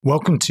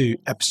Welcome to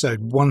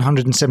episode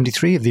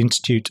 173 of the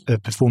Institute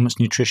of Performance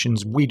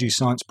Nutrition's We Do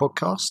Science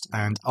podcast,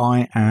 and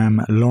I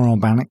am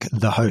Laurent Bannock,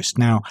 the host.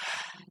 Now,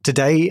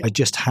 today I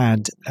just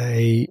had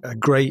a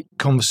great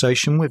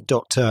conversation with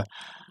Dr.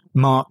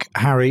 Mark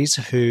Harries,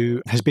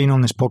 who has been on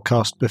this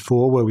podcast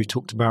before, where we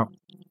talked about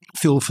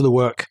fuel for the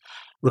work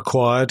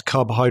required,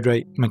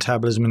 carbohydrate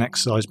metabolism and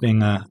exercise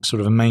being a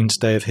sort of a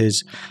mainstay of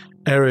his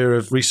area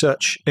of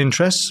research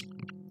interests.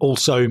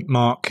 Also,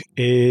 Mark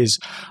is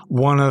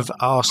one of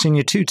our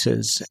senior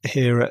tutors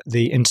here at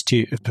the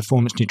Institute of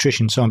Performance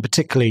Nutrition. So I'm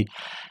particularly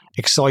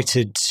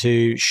excited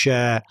to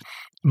share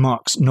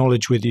Mark's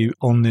knowledge with you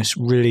on this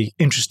really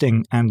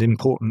interesting and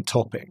important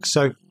topic.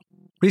 So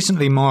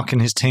recently, Mark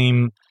and his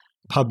team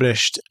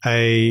published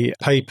a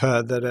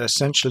paper that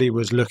essentially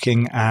was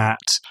looking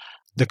at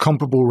the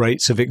comparable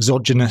rates of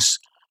exogenous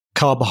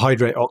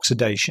carbohydrate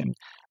oxidation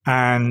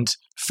and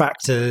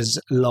factors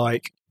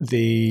like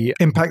the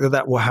impact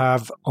that will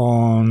have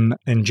on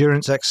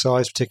endurance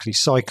exercise, particularly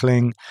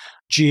cycling,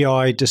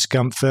 GI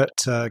discomfort,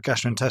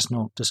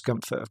 gastrointestinal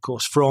discomfort, of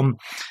course, from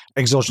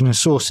exogenous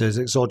sources.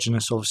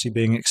 Exogenous obviously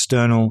being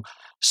external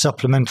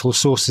supplemental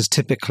sources,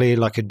 typically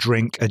like a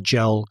drink, a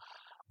gel,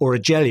 or a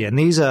jelly. And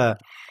these are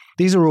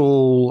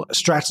all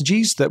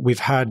strategies that we've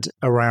had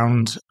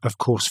around, of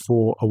course,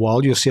 for a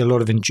while. You'll see a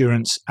lot of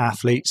endurance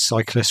athletes,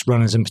 cyclists,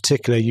 runners in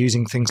particular,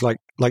 using things like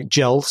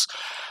gels.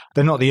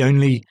 They're not the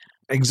only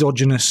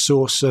exogenous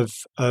source of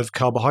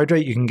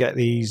carbohydrate. You can get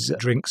these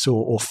drinks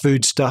or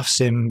foodstuffs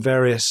in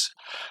various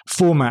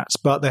formats,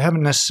 but they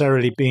haven't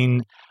necessarily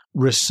been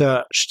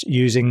researched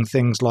using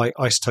things like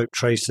isotope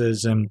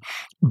tracers and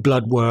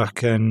blood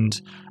work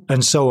and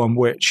so on,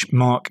 which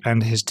Mark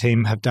and his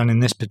team have done in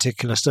this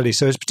particular study.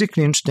 So it's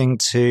particularly interesting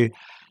to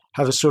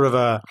have a sort of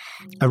a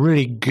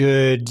really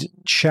good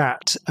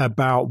chat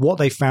about what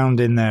they found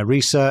in their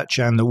research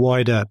and the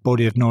wider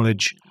body of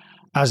knowledge,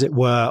 as it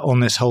were, on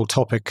this whole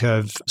topic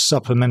of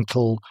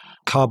supplemental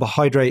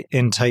carbohydrate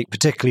intake,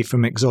 particularly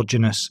from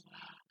exogenous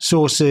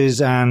sources,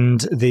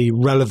 and the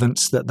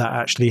relevance that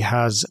actually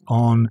has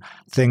on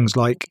things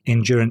like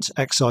endurance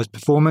exercise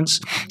performance.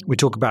 We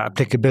talk about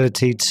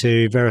applicability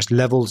to various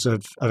levels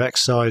of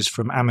exercise,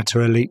 from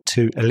amateur elite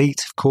to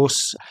elite, of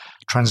course.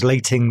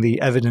 Translating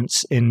the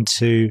evidence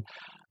into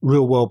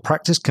real-world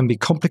practice can be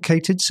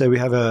complicated, so we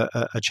have a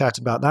chat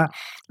about that.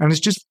 And it's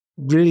just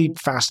really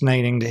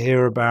fascinating to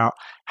hear about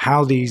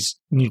how these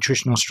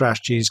nutritional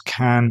strategies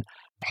can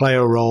play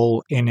a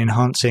role in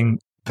enhancing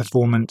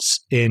performance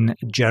in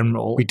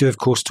general. We do, of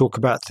course, talk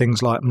about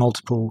things like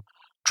multiple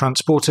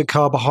transporter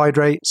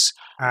carbohydrates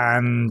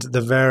and the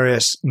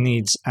various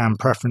needs and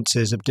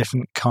preferences of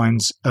different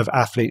kinds of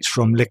athletes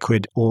from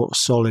liquid or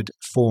solid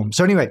form.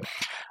 So anyway,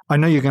 I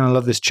know you're going to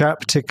love this chat,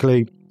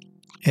 particularly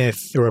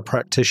if you're a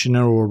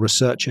practitioner or a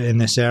researcher in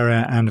this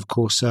area, and of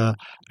course, an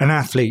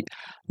athlete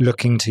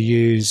looking to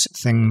use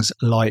things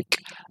like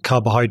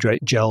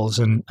carbohydrate gels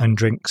and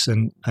drinks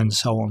and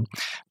so on.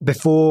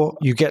 Before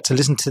you get to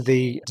listen to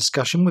the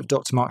discussion with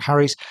Dr. Mark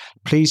Harries,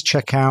 please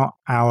check out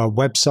our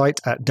website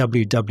at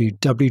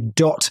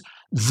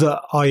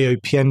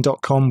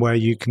www.theiopn.com, where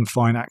you can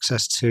find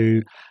access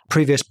to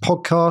previous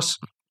podcasts,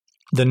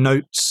 the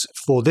notes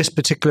for this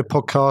particular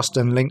podcast,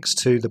 and links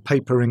to the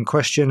paper in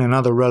question and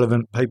other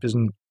relevant papers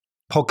and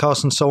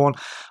podcasts and so on.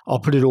 I'll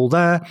put it all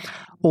there.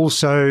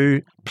 Also,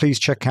 please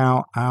check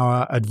out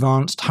our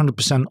advanced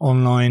 100%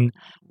 online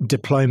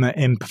diploma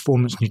in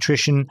performance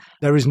nutrition.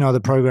 There is no other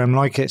program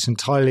like it. It's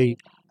entirely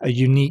a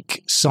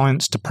unique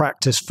science to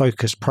practice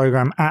focused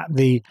program at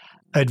the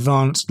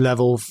advanced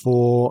level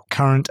for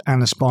current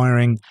and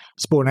aspiring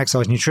sport and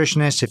exercise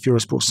nutritionists. If you're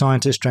a sports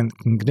scientist, strength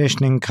and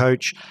conditioning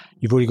coach,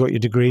 you've already got your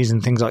degrees in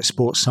things like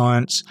sports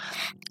science,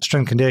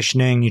 strength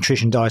conditioning,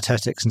 nutrition,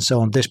 dietetics, and so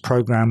on. This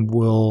program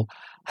will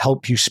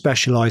help you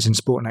specialize in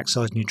sport and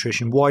exercise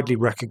nutrition, widely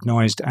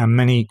recognized, and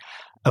many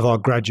of our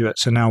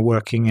graduates are now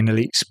working in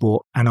elite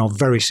sport and are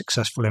very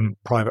successful in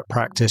private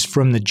practice,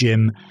 from the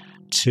gym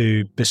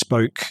to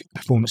bespoke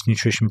performance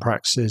nutrition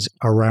practices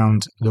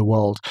around the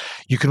world.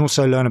 You can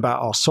also learn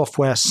about our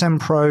software,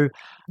 SEMPRO,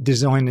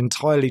 designed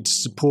entirely to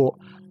support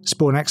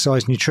sport and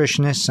exercise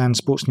nutritionists and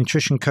sports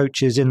nutrition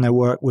coaches in their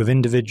work with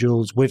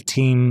individuals, with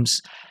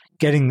teams,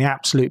 getting the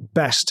absolute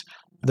best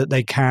that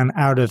they can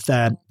out of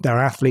their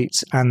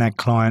athletes and their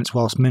clients,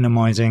 whilst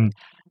minimizing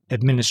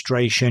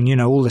administration,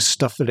 all the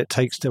stuff that it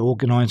takes to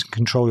organize and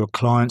control your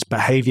clients,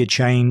 behavior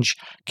change,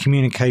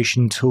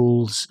 communication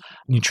tools,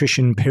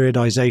 nutrition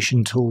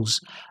periodization tools,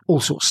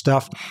 all sorts of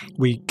stuff.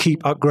 We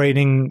keep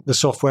upgrading the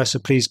software, so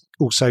please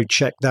also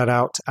check that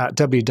out at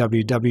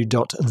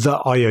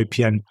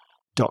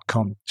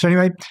www.theiopn.com. So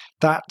anyway,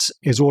 that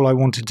is all I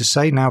wanted to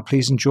say. Now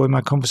please enjoy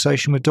my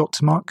conversation with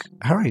Dr. Mark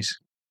Harries.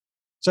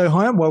 So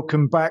hi, and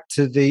welcome back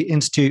to the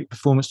Institute of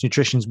Performance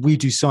Nutrition's We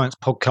Do Science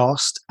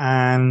podcast.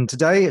 And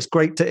today it's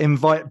great to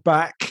invite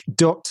back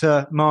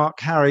Dr.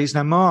 Mark Harries.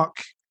 Now, Mark,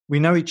 we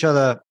know each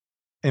other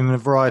in a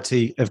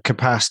variety of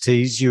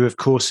capacities. You, of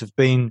course, have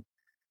been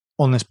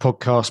on this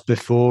podcast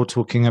before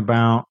talking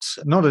about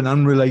not an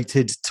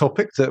unrelated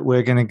topic that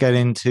we're going to get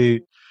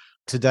into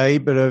today,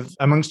 but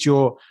amongst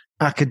your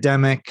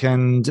academic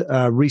and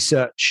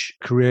research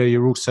career,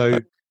 you're also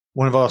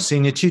one of our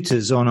senior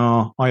tutors on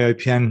our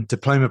IOPN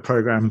diploma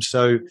program.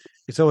 So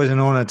it's always an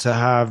honor to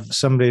have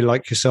somebody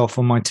like yourself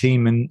on my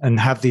team and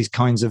have these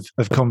kinds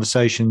of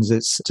conversations.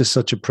 It's just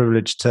such a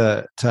privilege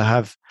to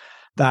have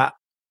that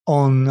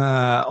on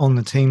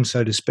the team,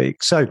 so to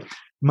speak. So,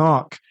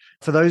 Mark,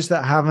 for those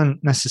that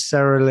haven't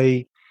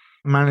necessarily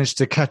managed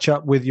to catch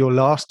up with your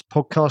last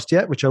podcast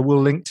yet, which I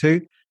will link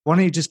to, why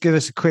don't you just give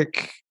us a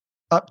quick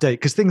update,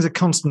 because things are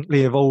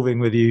constantly evolving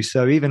with you.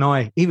 So even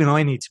I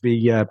need to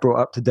be brought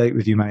up to date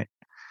with you, mate.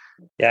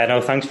 Yeah,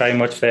 no, thanks very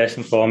much first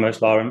and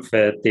foremost, Lauren,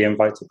 for the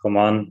invite to come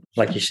on.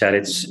 Like you said,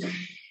 it's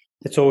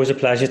always a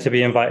pleasure to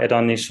be invited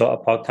on these sort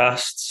of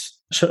podcasts.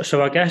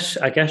 So I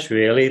guess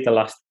really the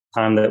last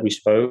time that we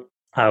spoke,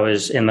 I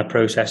was in the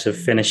process of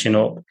finishing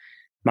up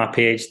my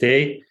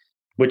PhD,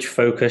 which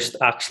focused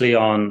actually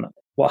on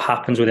what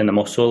happens within the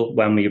muscle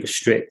when we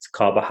restrict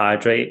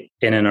carbohydrate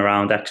in and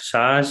around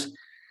exercise.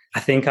 I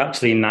think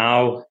actually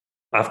now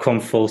I've come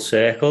full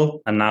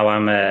circle, and now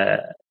I'm a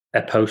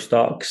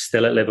postdoc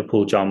still at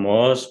Liverpool John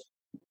Moores,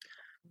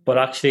 but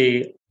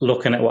actually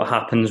looking at what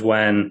happens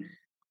when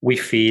we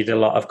feed a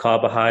lot of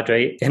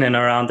carbohydrate in and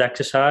around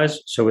exercise.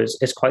 So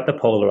it's quite the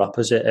polar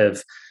opposite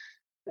of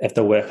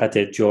the work I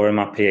did during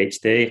my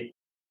PhD.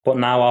 But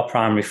now our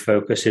primary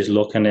focus is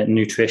looking at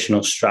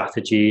nutritional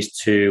strategies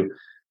to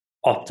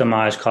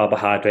optimize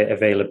carbohydrate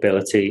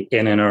availability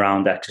in and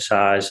around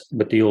exercise,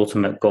 with the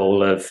ultimate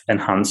goal of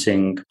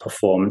enhancing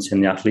performance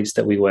in the athletes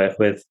that we work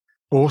with.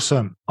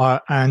 Awesome.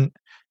 And,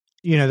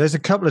 there's a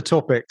couple of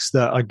topics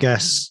that I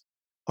guess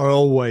are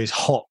always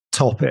hot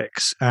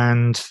topics.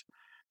 And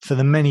for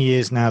the many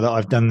years now that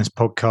I've done this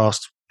podcast,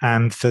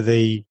 and for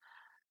the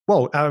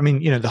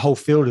whole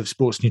field of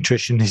sports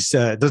nutrition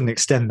doesn't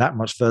extend that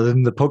much further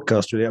than the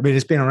podcast, really. I mean,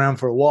 it's been around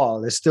for a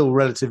while. It's still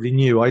relatively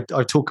new. I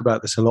talk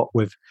about this a lot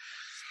with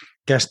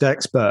guest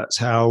experts,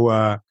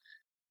 how,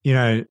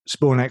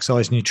 sport and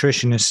exercise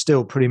nutrition is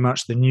still pretty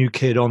much the new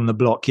kid on the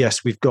block.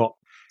 Yes, we've got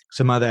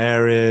some other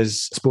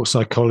areas, sports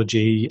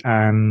psychology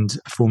and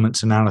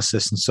performance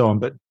analysis and so on,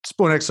 but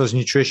sport and exercise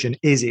nutrition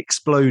is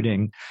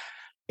exploding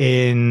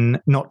in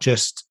not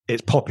just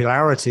its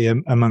popularity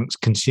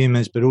amongst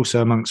consumers, but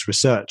also amongst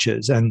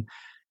researchers. And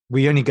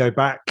we only go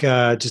back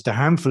just a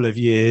handful of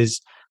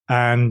years,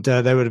 and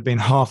there would have been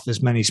half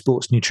as many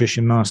sports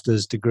nutrition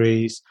master's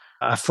degrees,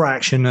 a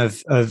fraction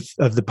of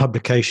the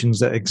publications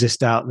that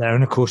exist out there.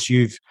 And of course,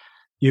 you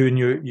and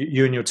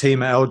your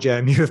team at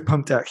LJM, you have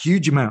pumped out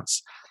huge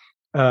amounts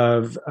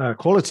of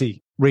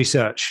quality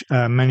research.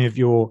 Many of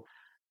your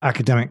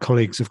academic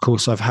colleagues, of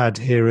course, I've had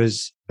here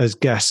as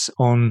guests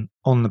on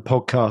the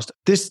podcast.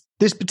 This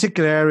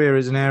particular area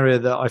is an area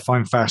that I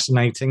find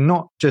fascinating,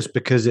 not just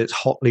because it's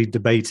hotly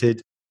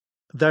debated.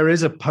 There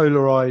is a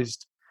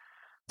polarized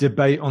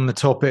debate on the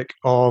topic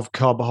of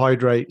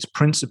carbohydrates,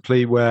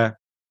 principally where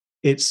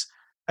it's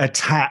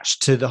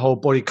attached to the whole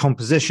body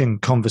composition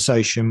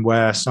conversation,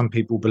 where some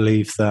people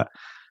believe that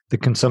the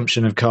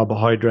consumption of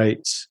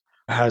carbohydrates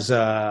has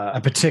a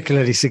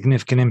particularly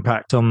significant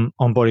impact on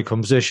body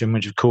composition,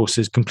 which of course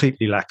is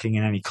completely lacking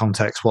in any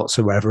context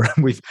whatsoever.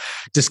 And we've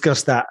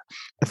discussed that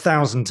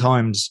 1,000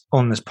 times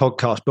on this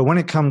podcast. But when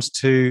it comes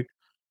to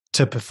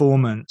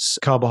performance,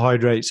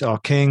 carbohydrates are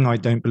king. I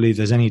don't believe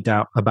there's any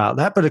doubt about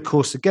that. But of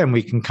course, again,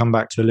 we can come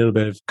back to a little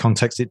bit of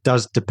context. It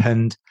does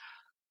depend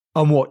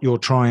on what you're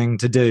trying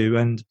to do.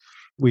 And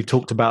we've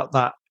talked about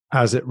that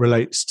as it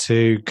relates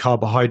to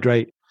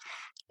carbohydrate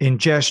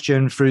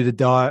ingestion through the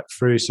diet,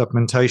 through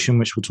supplementation,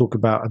 which we'll talk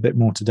about a bit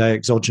more today,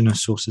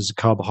 exogenous sources of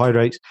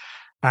carbohydrates,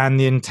 and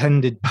the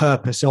intended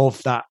purpose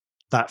of that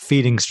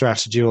feeding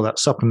strategy or that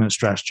supplement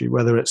strategy,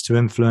 whether it's to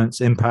influence,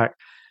 impact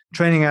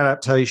training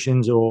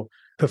adaptations or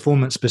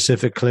performance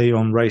specifically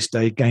on race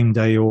day, game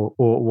day, or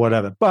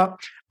whatever. But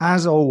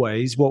as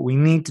always, what we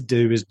need to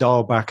do is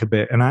dial back a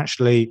bit and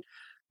actually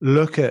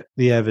look at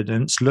the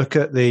evidence, look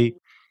at the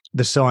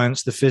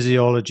science, the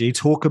physiology,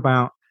 talk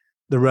about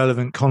the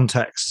relevant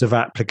contexts of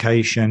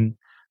application,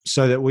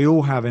 so that we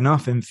all have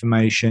enough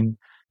information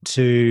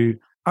to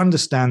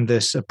understand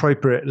this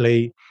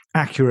appropriately,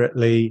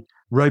 accurately,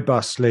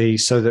 robustly,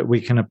 so that we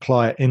can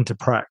apply it into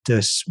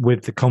practice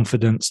with the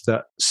confidence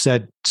that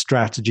said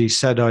strategy,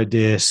 said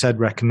idea, said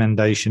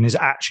recommendation is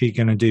actually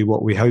going to do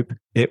what we hope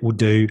it will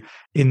do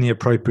in the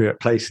appropriate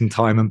place and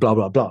time, and blah,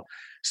 blah, blah.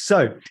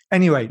 So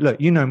anyway,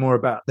 look, you know more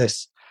about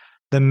this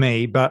than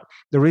me, but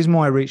the reason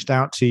why I reached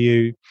out to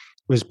you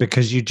was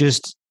because you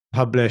just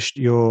published,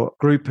 your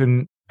group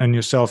and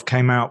yourself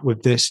came out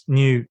with this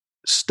new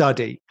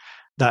study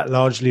that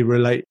largely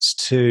relates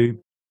to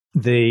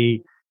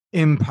the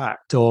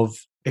impact of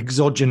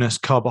exogenous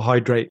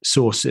carbohydrate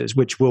sources,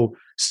 which will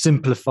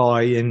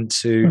simplify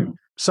into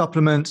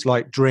supplements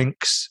like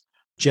drinks,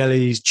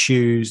 jellies,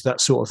 chews, that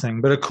sort of thing.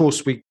 But of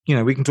course, we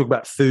can talk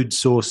about food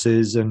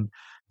sources and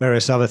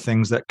various other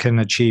things that can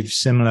achieve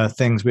similar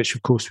things, which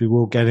of course we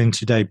will get into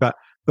today. But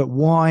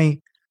why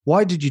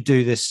did you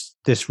do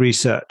this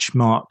research,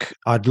 Mark?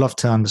 I'd love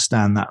to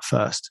understand that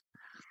first.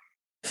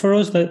 For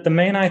us, the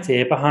main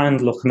idea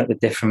behind looking at the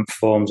different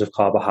forms of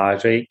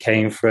carbohydrate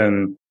came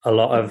from a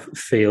lot of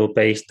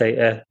field-based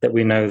data that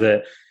we know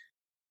that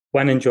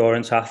when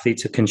endurance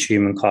athletes are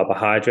consuming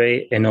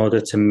carbohydrate in order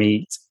to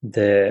meet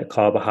the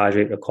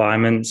carbohydrate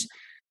requirements,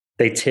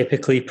 they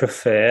typically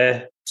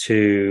prefer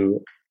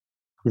to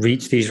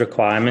reach these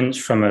requirements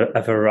from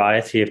a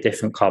variety of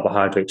different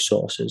carbohydrate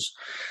sources.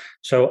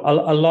 So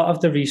a lot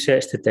of the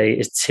research to date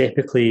is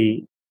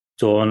typically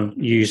done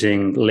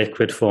using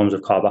liquid forms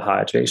of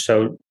carbohydrate.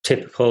 So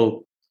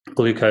typical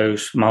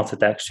glucose,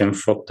 maltodextrin,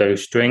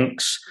 fructose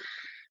drinks.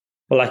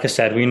 But like I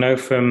said, we know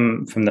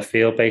from the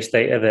field-based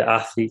data that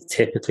athletes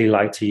typically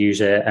like to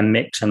use a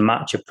mix and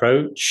match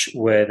approach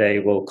where they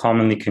will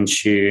commonly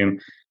consume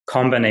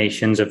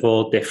combinations of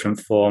all different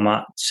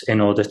formats in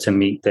order to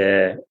meet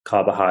their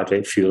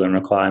carbohydrate fueling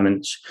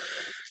requirements.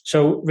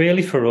 So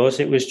really for us,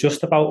 it was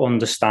just about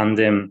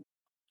understanding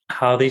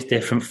how these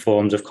different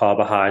forms of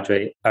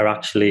carbohydrate are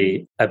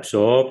actually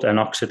absorbed and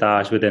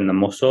oxidized within the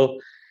muscle,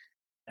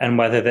 and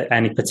whether there are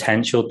any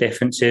potential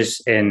differences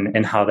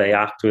in how they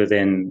act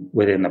within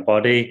the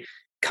body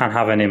can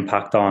have an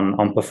impact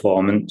on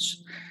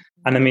performance.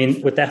 And I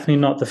mean, we're definitely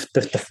not the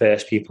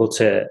first people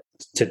to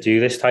do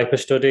this type of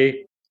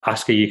study.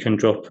 Asker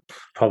Jukendrup,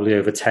 probably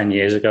over 10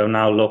 years ago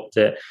now, looked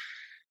at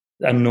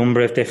a number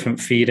of different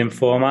feeding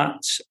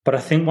formats. But I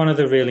think one of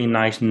the really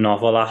nice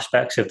novel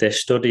aspects of this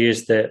study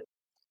is that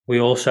we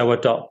also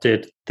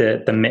adopted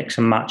the mix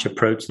and match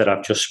approach that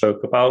I've just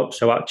spoke about.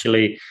 So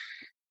actually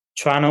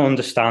trying to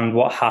understand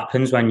what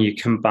happens when you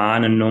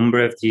combine a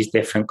number of these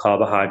different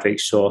carbohydrate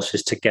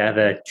sources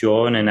together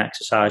during an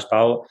exercise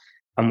bout,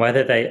 and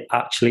whether they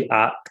actually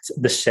act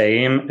the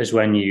same as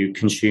when you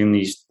consume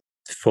these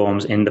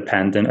forms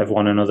independent of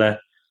one another.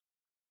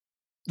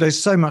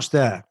 There's so much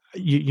there.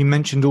 You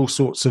mentioned all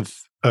sorts of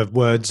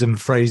words and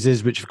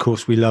phrases, which of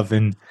course we love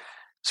in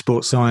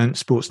sports science,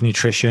 sports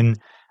nutrition.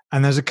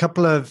 And there's a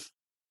couple of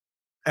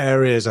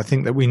areas I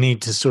think that we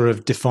need to sort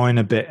of define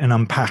a bit and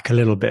unpack a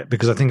little bit,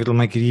 because I think it'll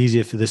make it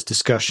easier for this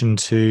discussion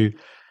to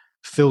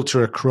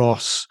filter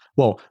across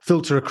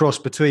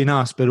between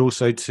us, but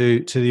also to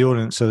the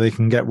audience, so they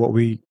can get what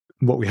we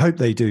hope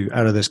they do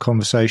out of this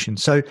conversation.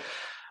 So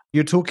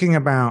you're talking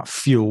about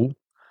fuel,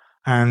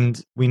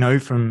 and we know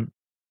from,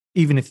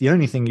 even if the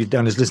only thing you've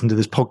done is listen to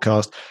this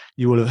podcast,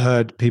 you will have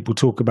heard people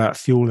talk about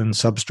fuel and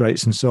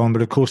substrates and so on.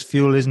 But of course,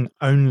 fuel isn't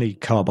only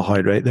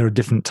carbohydrate. There are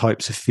different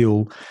types of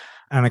fuel.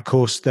 And of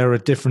course, there are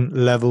different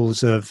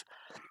levels of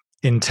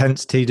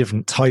intensity,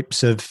 different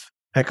types of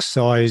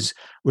exercise,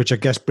 which I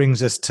guess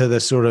brings us to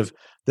the sort of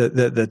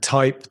the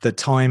type, the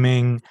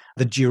timing,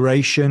 the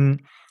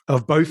duration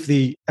of both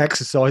the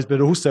exercise,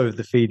 but also of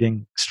the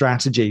feeding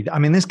strategy. I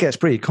mean, this gets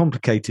pretty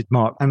complicated,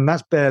 Mark, and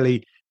that's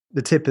barely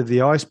the tip of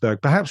the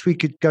iceberg. Perhaps we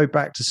could go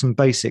back to some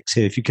basics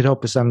here. If you could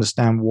help us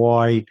understand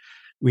why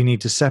we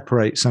need to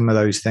separate some of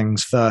those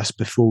things first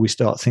before we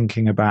start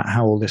thinking about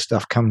how all this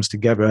stuff comes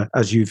together,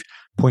 as you've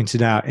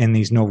pointed out in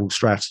these novel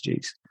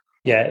strategies.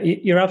 Yeah,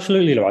 you're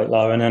absolutely right,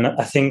 Lauren. And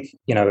I think,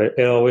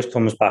 it always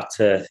comes back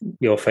to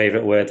your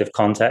favorite word of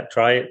context,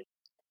 right?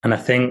 And I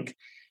think,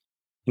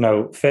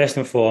 first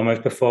and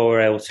foremost, before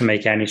we're able to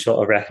make any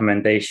sort of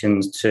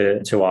recommendations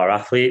to our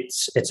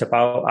athletes, it's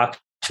about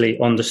actually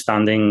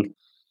understanding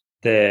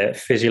the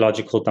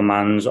physiological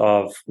demands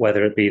of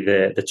whether it be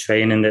the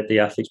training that the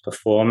athlete's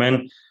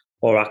performing,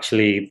 or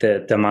actually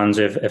the demands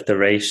of the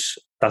race.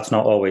 That's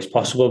not always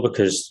possible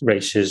because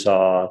races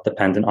are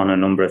dependent on a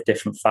number of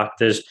different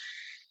factors.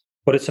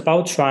 But it's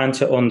about trying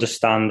to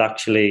understand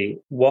actually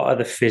what are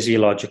the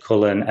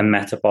physiological and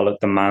metabolic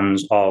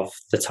demands of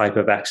the type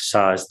of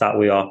exercise that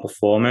we are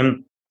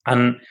performing.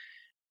 And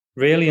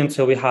really,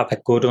 until we have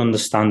a good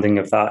understanding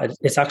of that,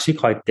 it's actually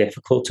quite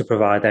difficult to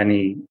provide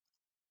any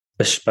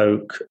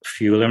bespoke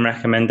fueling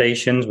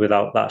recommendations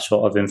without that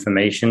sort of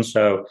information.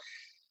 So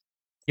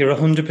you're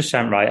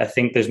 100% right. I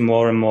think there's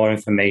more and more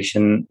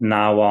information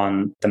now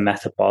on the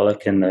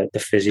metabolic and the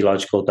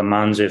physiological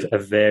demands of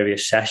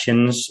various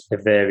sessions,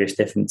 of various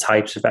different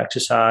types of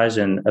exercise,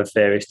 and of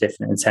various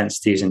different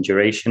intensities and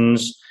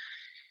durations.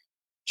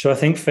 So I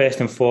think first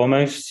and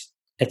foremost,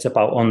 it's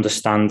about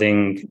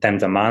understanding them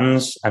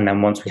demands. And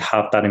then once we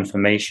have that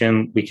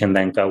information, we can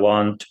then go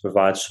on to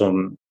provide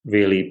some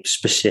really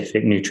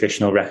specific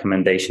nutritional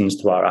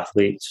recommendations to our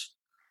athletes.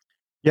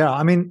 Yeah,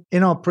 I mean,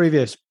 in our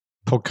previous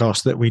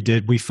podcast that we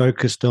did, we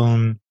focused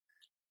on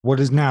what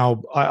is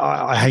now,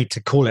 I hate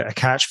to call it a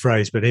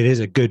catchphrase, but it is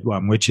a good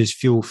one, which is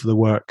fuel for the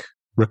work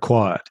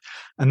required.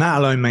 And that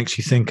alone makes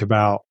you think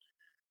about,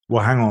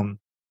 well, hang on,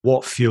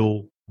 what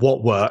fuel,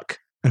 what work,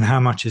 and how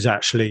much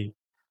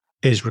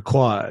is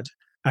required.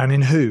 And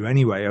in who,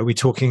 anyway? Are we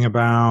talking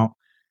about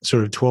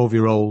sort of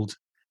 12-year-old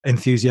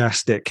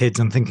enthusiastic kids?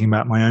 I'm thinking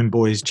about my own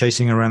boys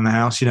chasing around the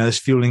house. There's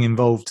fueling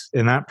involved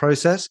in that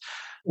process,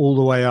 all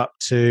the way up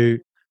to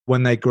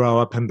when they grow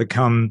up and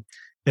become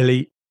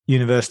elite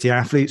university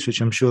athletes, which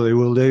I'm sure they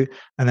will do.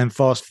 And then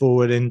fast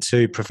forward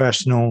into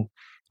professional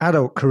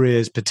adult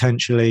careers,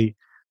 potentially,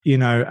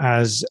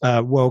 as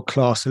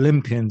world-class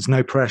Olympians.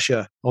 No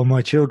pressure on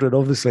my children,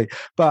 obviously.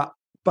 But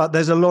But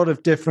there's a lot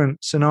of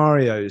different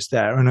scenarios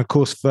there. And of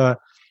course, for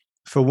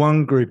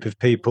one group of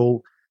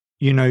people,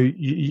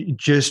 you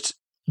just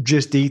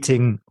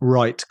eating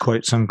right,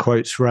 quotes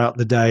unquote, throughout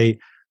the day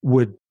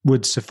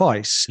would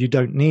suffice. You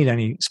don't need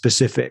any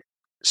specific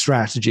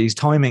strategies.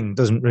 Timing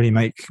doesn't really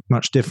make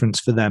much difference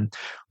for them.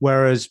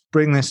 Whereas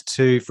bring this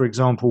to, for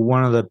example,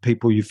 one of the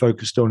people you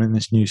focused on in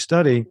this new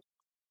study,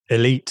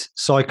 elite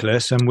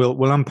cyclists, and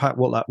we'll unpack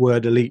what that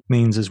word elite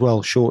means as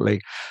well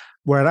shortly,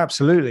 where it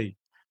absolutely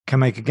can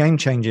make a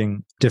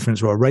game-changing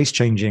difference or a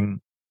race-changing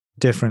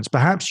difference.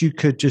 Perhaps you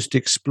could just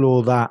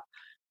explore that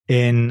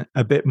in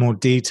a bit more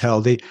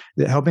detail,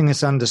 helping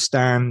us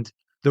understand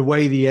the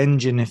way the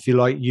engine, if you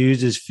like,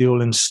 uses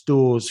fuel and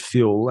stores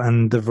fuel,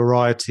 and the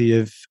variety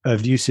of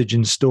usage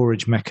and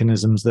storage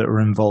mechanisms that are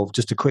involved.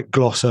 Just a quick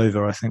gloss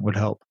over, I think, would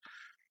help.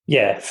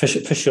 Yeah, for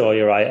sure,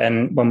 you're right.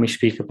 And when we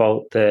speak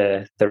about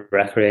the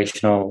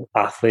recreational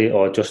athlete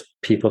or just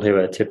people who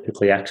are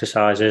typically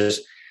exercisers,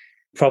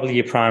 probably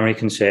your primary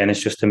concern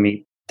is just to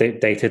meet the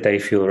day-to-day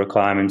fuel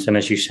requirements. And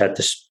as you said,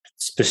 the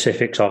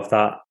specifics of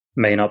that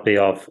may not be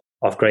of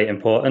great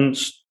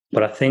importance.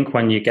 But I think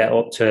when you get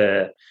up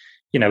to,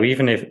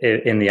 even if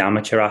in the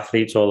amateur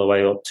athletes all the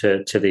way up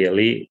to the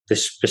elite, the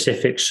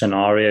specific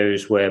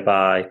scenarios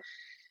whereby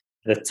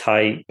the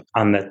type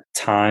and the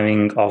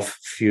timing of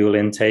fuel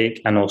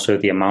intake and also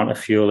the amount of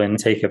fuel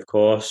intake, of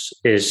course,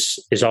 is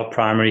of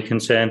primary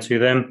concern to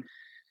them.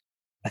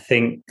 I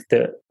think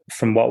that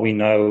from what we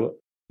know,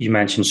 you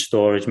mentioned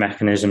storage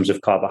mechanisms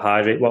of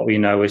carbohydrate. What we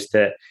know is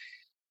that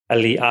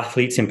elite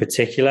athletes in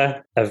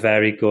particular are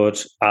very good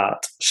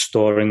at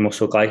storing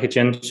muscle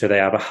glycogen, so they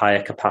have a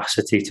higher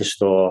capacity to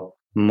store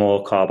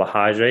more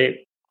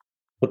carbohydrate.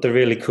 But the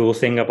really cool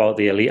thing about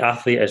the elite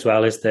athlete as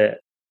well is that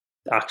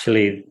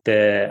actually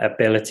the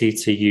ability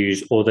to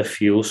use other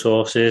fuel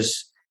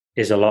sources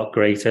is a lot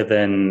greater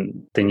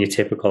than your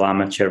typical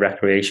amateur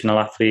recreational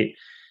athlete.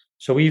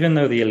 So even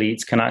though the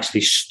elites can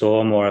actually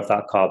store more of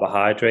that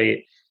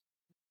carbohydrate,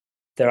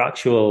 their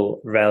actual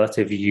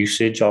relative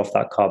usage of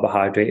that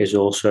carbohydrate is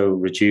also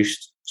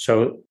reduced.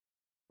 So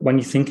when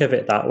you think of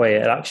it that way,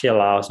 it actually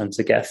allows them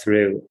to get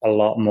through a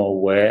lot more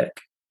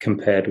work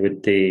compared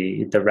with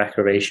the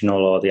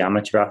recreational or the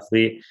amateur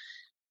athlete.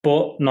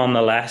 But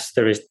nonetheless,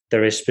 there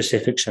is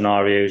specific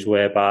scenarios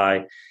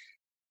whereby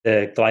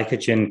the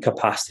glycogen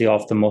capacity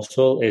of the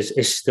muscle is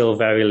still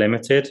very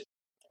limited,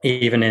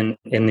 even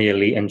in the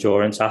elite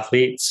endurance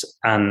athletes.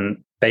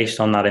 And based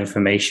on that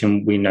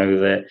information, we know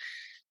that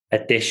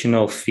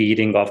additional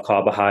feeding of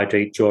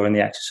carbohydrate during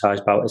the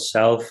exercise bout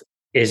itself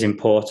is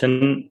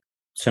important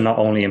to not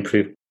only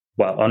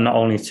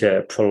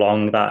to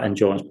prolong that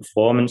endurance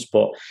performance,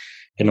 but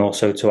and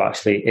also to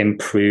actually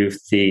improve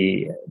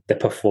the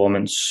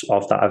performance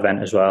of that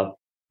event as well.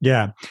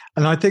 Yeah.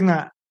 And I think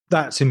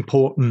that's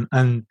important.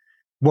 And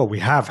we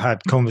have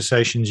had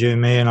conversations, you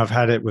and me, and I've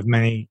had it with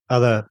many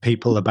other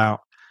people about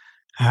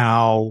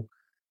how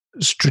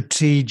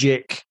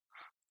strategic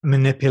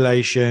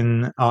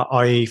manipulation,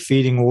 i.e.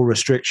 feeding or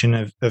restriction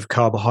of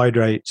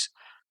carbohydrates,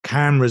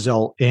 can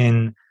result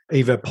in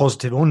either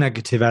positive or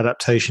negative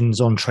adaptations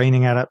on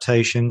training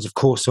adaptations, of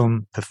course,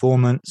 on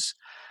performance.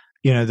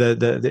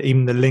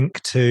 Even the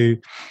link to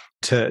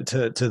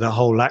the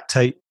whole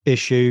lactate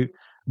issue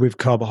with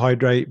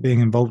carbohydrate being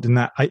involved in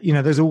that.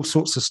 There's all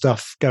sorts of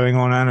stuff going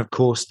on, and of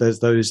course, there's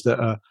those that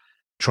are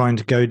trying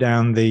to go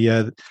down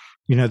the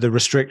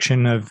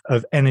restriction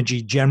of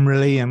energy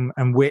generally,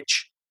 and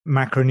which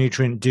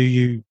macronutrient do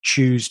you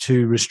choose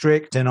to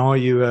restrict, and are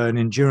you an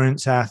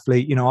endurance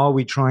athlete? Are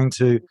we trying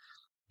to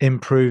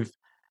improve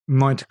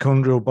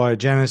mitochondrial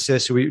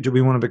biogenesis? Do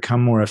we want to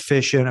become more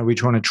efficient? Are we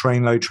trying to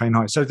train low, train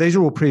high? So these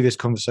are all previous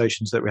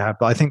conversations that we had.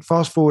 But I think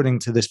fast forwarding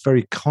to this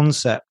very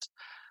concept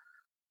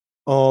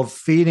of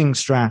feeding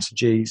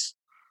strategies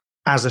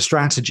as a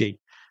strategy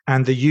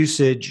and the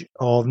usage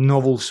of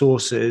novel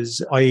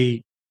sources,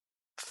 i.e.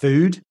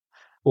 food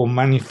or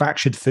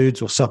manufactured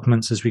foods or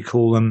supplements, as we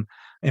call them,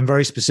 in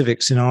very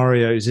specific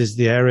scenarios, is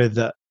the area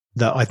that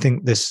I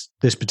think this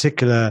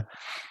particular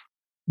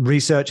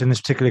research and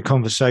this particular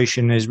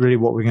conversation is really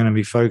what we're going to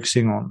be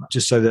focusing on,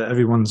 just so that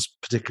everyone's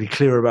particularly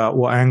clear about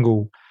what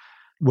angle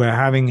we're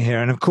having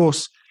here. And of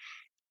course,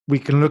 we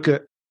can look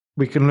at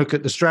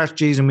the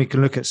strategies, and we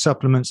can look at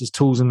supplements as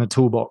tools in the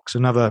toolbox.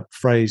 Another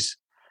phrase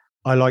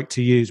I like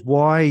to use.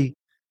 Why,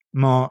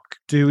 Mark,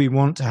 do we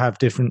want to have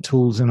different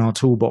tools in our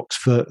toolbox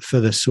for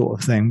this sort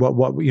of thing?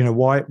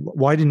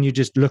 Why didn't you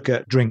just look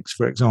at drinks,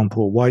 for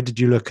example? Why did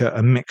you look at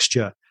a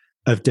mixture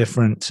of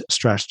different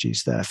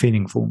strategies there,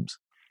 feeding forms?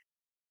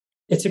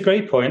 It's a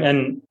great point.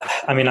 And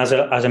I mean, as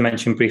I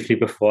mentioned briefly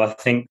before, I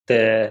think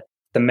the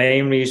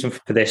main reason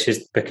for this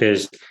is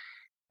because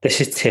this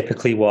is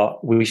typically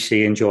what we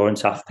see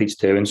endurance athletes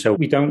do. And so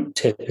we don't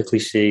typically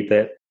see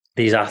that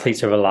these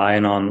athletes are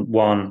relying on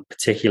one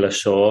particular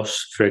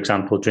source, for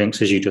example,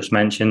 drinks, as you just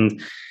mentioned.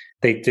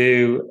 They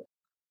do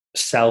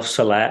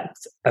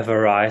self-select a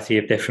variety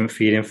of different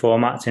feeding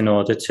formats in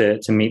order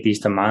to meet these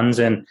demands.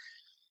 And,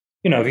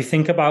 if you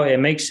think about it, it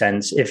makes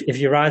sense. If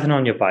you're riding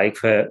on your bike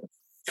for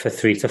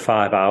 3 to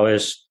 5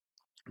 hours,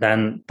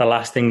 then the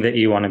last thing that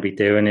you want to be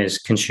doing is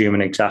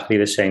consuming exactly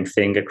the same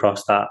thing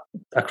across that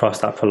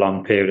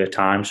prolonged period of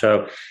time.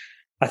 So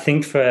I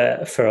think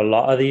for a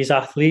lot of these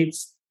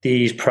athletes,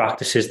 these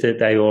practices that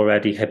they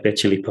already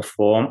habitually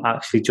perform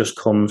actually just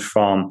comes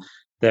from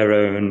their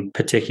own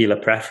particular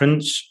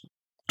preference.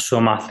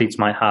 Some athletes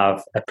might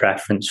have a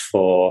preference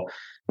for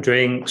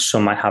drinks,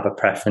 some might have a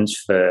preference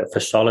for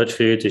solid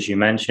foods, as you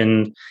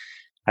mentioned.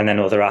 And then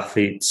other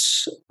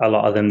athletes, a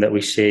lot of them that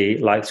we see,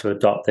 like to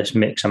adopt this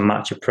mix and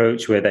match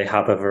approach where they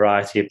have a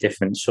variety of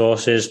different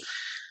sources.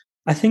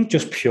 I think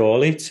just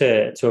purely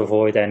to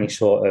avoid any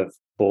sort of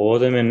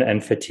boredom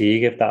and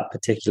fatigue of that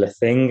particular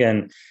thing.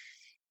 And,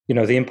 you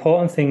know, the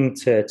important thing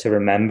to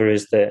remember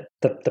is that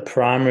the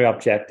primary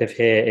objective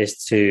here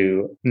is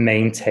to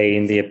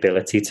maintain the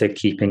ability to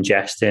keep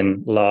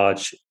ingesting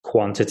large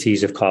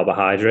quantities of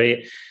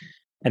carbohydrate.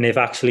 And if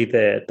actually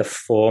the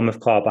form of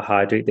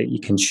carbohydrate that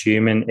you're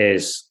consuming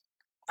is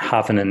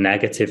having a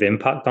negative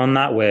impact on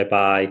that,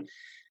 whereby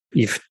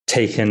you've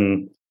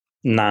taken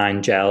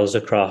 9 gels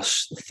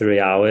across 3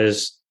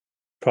 hours,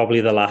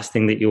 probably the last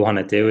thing that you want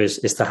to do is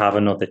to have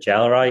another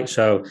gel, right?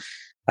 So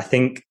I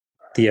think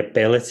the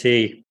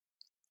ability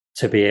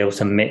to be able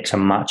to mix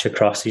and match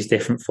across these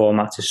different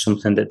formats is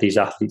something that these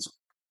athletes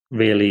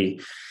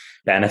really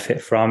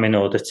benefit from in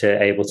order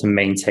to able to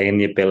maintain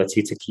the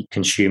ability to keep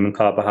consuming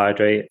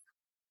carbohydrate.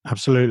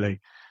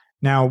 Absolutely.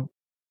 Now,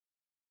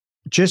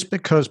 just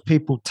because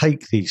people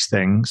take these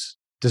things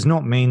does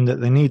not mean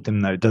that they need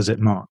them, though, does it,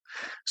 Mark?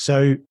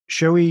 So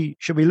shall we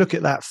look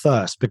at that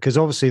first? Because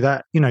obviously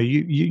that, you know,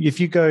 you if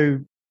you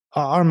go,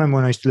 I remember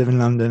when I used to live in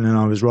London and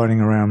I was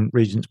riding around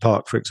Regent's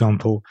Park, for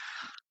example,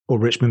 or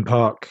Richmond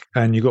Park,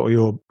 and you got all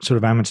your sort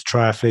of amateur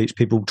triathletes,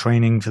 people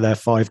training for their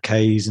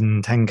 5Ks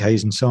and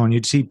 10Ks and so on.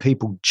 You'd see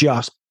people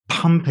just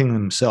pumping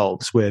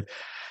themselves with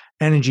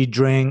energy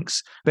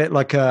drinks, bit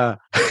like a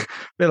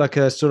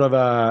sort of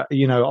a,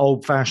 you know,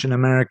 old-fashioned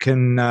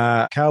American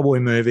cowboy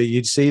movie.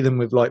 You'd see them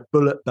with like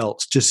bullet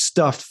belts just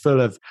stuffed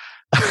full of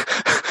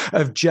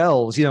of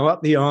gels, you know,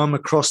 up the arm,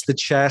 across the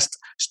chest,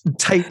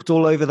 taped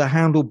all over the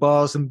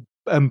handlebars,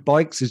 and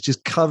bikes is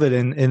just covered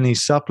in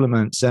these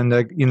supplements. And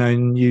you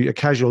know, a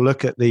casual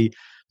look at the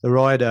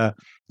rider,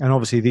 and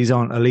obviously these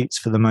aren't elites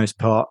for the most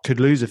part, could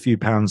lose a few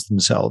pounds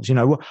themselves. You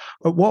know,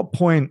 at what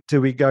point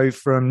do we go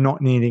from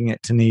not needing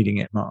it to needing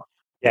it, Mark?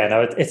 Yeah,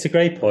 no, it's a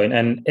great point.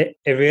 And it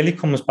really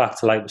comes back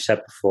to, like we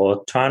said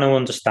before, trying to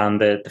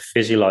understand the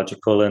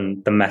physiological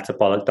and the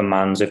metabolic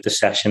demands of the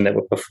session that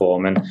we're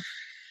performing.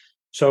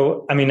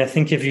 So, I mean, I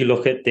think if you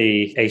look at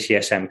the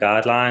ACSM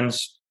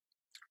guidelines,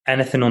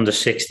 anything under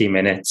 60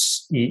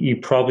 minutes, you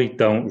probably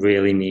don't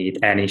really need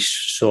any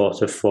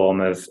sort of form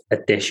of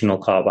additional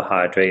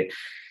carbohydrate.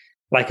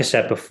 Like I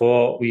said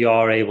before, we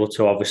are able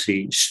to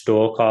obviously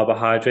store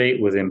carbohydrate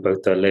within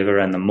both the liver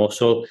and the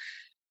muscle.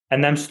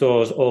 And them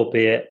stores,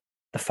 albeit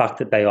the fact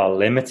that they are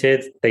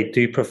limited, they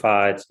do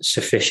provide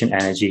sufficient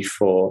energy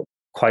for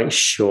quite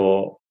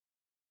short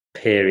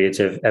periods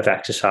of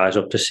exercise,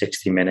 up to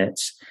 60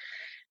 minutes.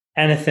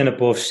 Anything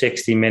above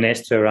 60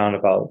 minutes to around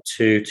about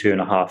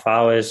 2.5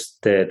 hours,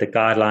 the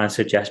guidelines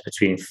suggest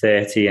between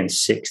 30 and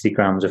 60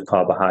 grams of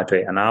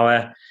carbohydrate an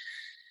hour.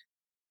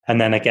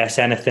 And then I guess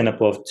anything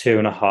above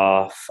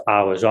 2.5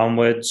 hours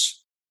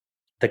onwards,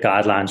 the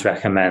guidelines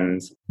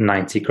recommend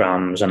 90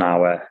 grams an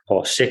hour,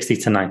 or 60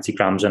 to 90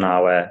 grams an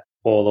hour,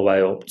 all the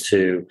way up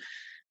to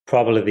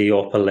probably the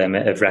upper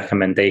limit of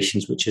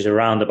recommendations, which is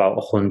around about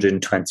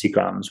 120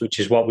 grams, which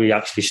is what we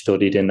actually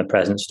studied in the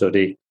present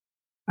study.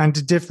 And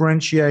to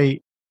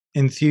differentiate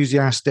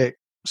enthusiastic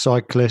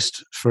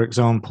cyclist, for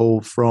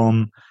example,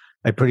 from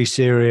a pretty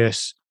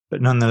serious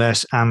but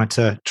nonetheless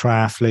amateur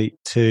triathlete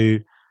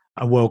to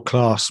a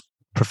world-class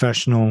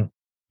professional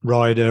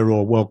rider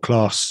or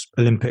world-class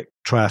Olympic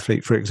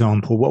triathlete, for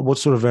example, what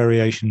sort of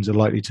variations are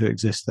likely to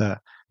exist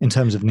there in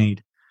terms of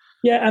need?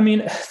 Yeah, I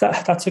mean,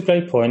 that's a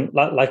great point.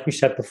 Like we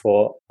said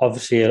before,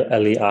 obviously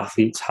elite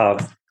athletes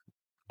have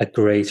a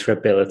greater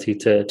ability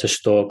to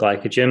store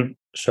glycogen.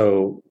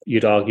 So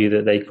you'd argue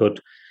that they could,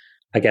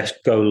 I guess,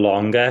 go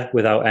longer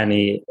without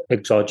any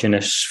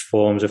exogenous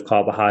forms of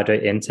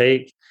carbohydrate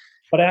intake.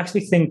 But I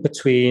actually think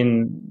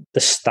between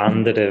the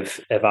standard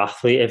of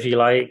athlete, if you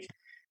like,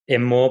 it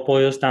more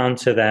boils down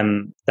to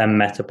them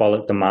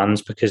metabolic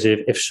demands. Because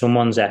if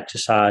someone's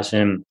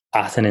exercising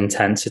at an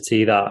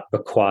intensity that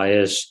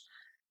requires,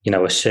 you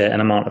know, a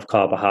certain amount of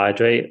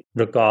carbohydrate,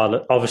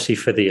 regardless, obviously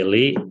for the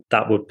elite,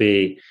 that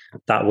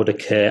would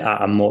occur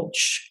at a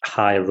much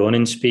higher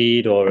running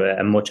speed or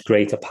a much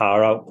greater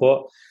power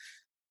output.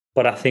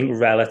 But I think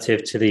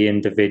relative to the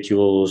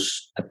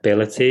individual's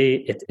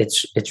ability,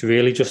 it's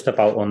really just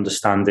about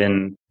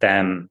understanding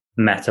them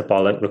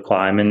metabolic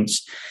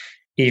requirements.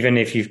 Even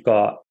if you've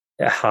got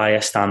a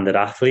higher standard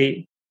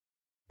athlete,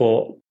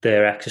 but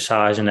they're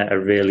exercising at a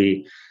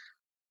really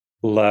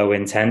low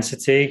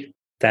intensity,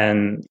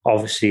 then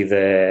obviously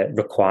the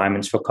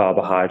requirements for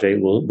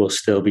carbohydrate will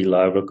still be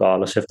low,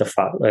 regardless of the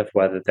fact of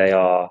whether they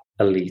are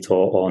elite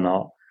or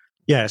not.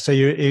 Yeah, so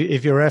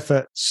if your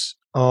efforts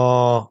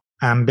are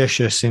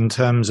ambitious in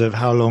terms of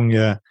how long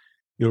you're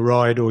your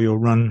ride or your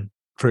run,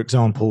 for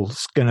example,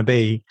 is going to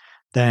be,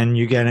 then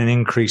you get an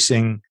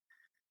increasing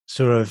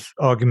sort of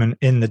argument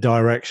in the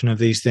direction of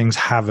these things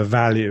have a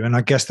value. And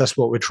I guess that's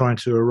what we're trying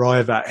to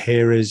arrive at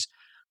here, is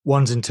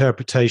one's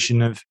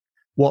interpretation of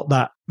what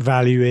that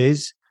value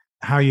is,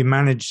 how you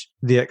manage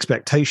the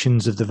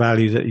expectations of the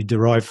value that you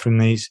derive from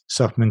these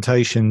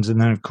supplementations.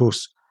 And then, of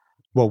course,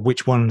 well,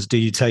 which ones do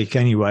you take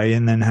anyway?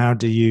 And then how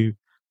do you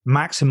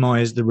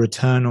maximize the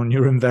return on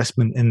your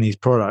investment in these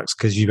products?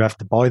 Because you have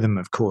to buy them,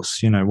 of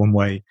course,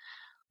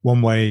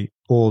 one way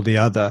or the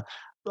other.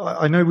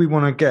 I know we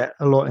want to get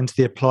a lot into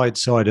the applied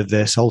side of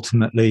this.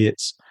 Ultimately,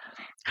 it's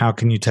how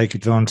can you take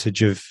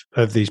advantage of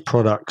these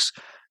products?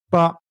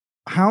 But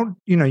how,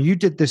 you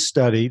did this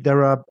study.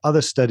 There are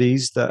other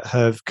studies that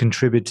have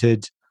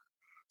contributed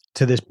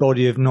to this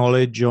body of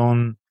knowledge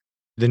on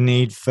the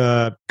need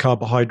for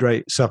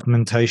carbohydrate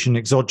supplementation,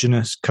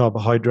 exogenous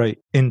carbohydrate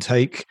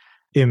intake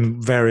in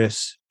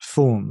various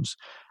forms.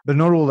 But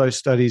not all those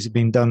studies have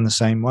been done the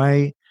same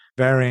way,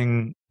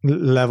 varying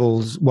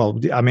levels. Well,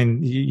 I mean,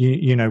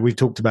 we've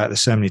talked about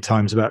this so many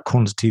times about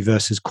quantity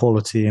versus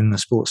quality in the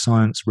sports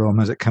science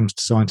realm as it comes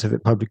to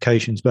scientific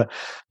publications. But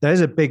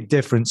there's a big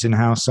difference in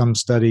how some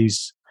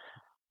studies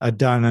are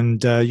done.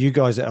 And you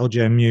guys at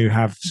LJMU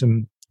have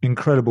some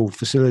incredible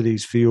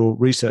facilities for your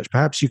research.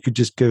 Perhaps you could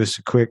just give us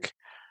a quick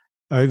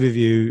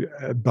overview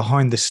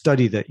behind the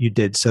study that you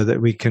did so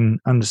that we can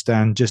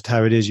understand just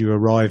how it is you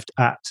arrived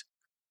at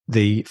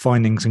the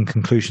findings and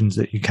conclusions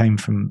that came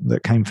from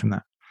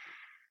that.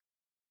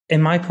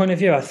 In my point of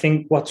view, I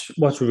think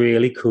what's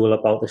really cool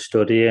about the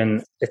study,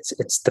 and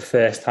it's the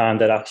first time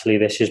that actually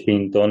this has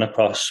been done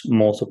across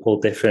multiple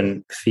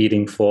different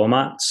feeding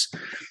formats,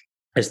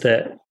 is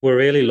that we're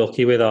really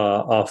lucky with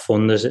our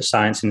funders at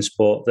Science in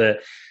Sport that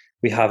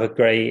we have a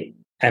great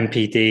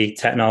MPD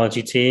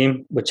technology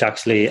team, which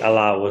actually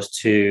allow us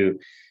to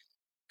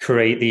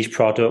create these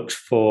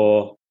products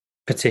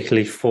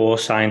particularly for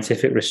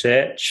scientific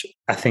research.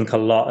 I think a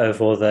lot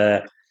of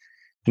other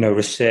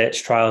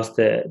research trials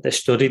that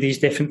study these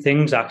different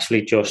things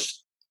actually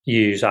just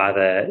use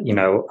either,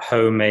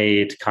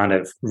 homemade kind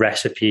of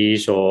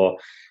recipes or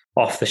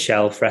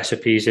off-the-shelf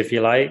recipes, if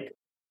you like.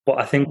 But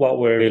I think what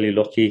we're really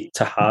lucky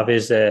to have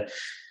is a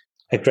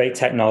great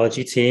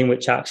technology team,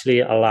 which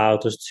actually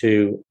allowed us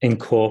to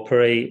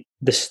incorporate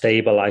the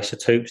stable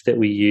isotopes that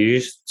we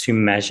use to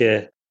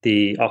measure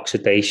the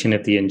oxidation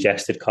of the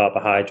ingested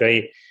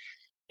carbohydrate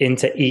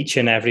into each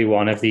and every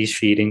one of these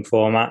feeding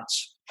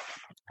formats.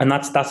 And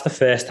that's the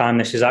first time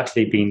this has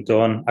actually been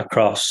done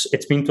across.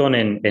 It's been done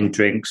in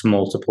drinks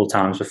multiple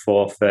times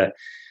before for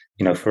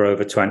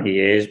over 20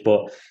 years,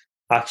 but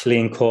actually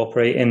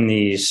incorporating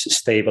these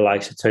stable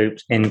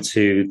isotopes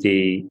into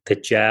the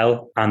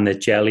gel and the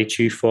jelly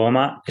chew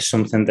format is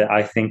something that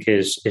I think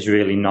is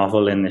really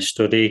novel in this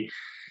study.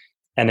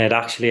 And it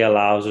actually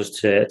allows us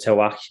to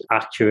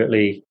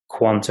accurately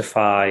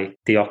quantify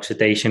the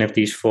oxidation of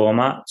these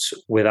formats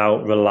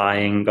without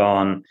relying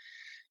on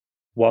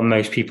what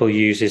most people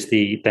use is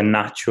the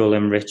natural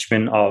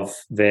enrichment of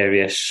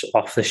various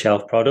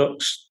off-the-shelf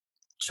products.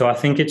 So I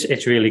think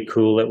it's really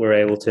cool that we're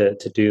able to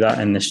do that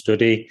in this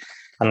study.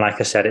 And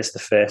like I said, it's the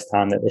first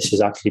time that this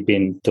has actually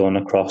been done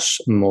across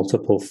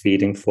multiple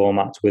feeding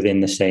formats within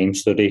the same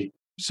study.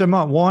 So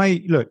Mark,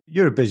 look,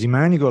 you're a busy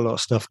man, you've got a lot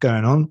of stuff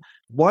going on.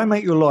 Why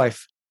make your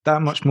life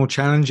that much more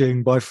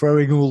challenging by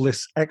throwing all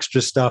this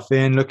extra stuff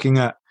in, looking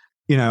at,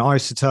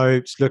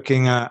 isotopes,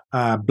 looking at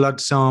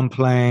blood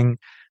sampling,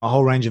 a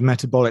whole range of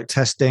metabolic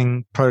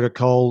testing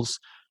protocols,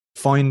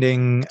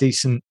 finding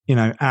decent,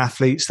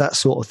 athletes, that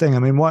sort of thing? I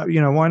mean,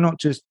 why not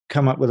just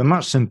come up with a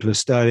much simpler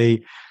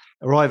study,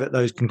 arrive at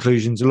those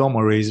conclusions a lot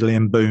more easily,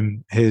 and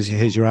boom,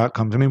 here's your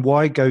outcomes? I mean,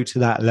 why go to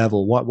that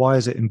level? Why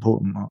is it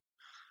important, Mark?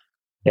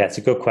 Yeah, it's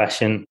a good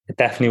question. It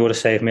definitely would have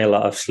saved me a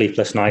lot of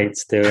sleepless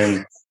nights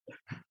doing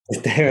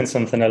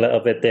something a little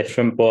bit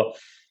different. But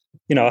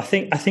I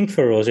think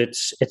for us,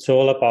 it's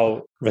all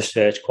about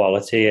research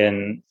quality,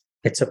 and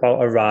it's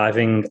about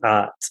arriving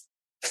at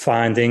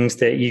findings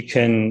that you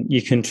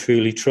can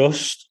truly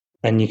trust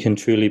and you can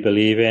truly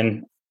believe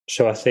in.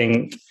 So I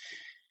think,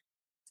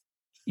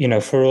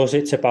 for us,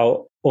 it's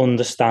about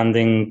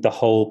understanding the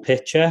whole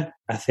picture.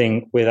 I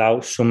think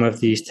without some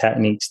of these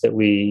techniques that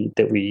we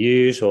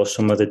use, or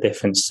some of the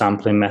different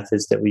sampling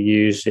methods that we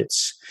use,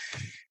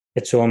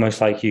 it's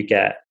almost like you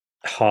get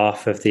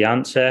half of the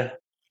answer.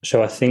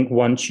 So I think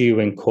once you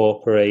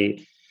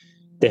incorporate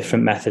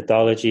different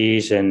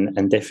methodologies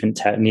and different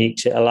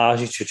techniques, it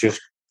allows you to just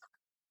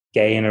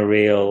gain a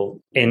real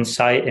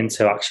insight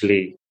into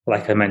actually,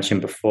 like I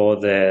mentioned before,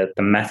 the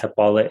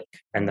metabolic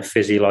and the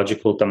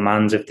physiological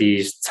demands of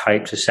these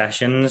types of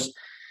sessions,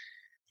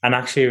 and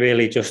actually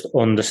really just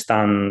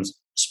understand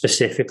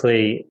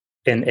specifically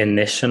in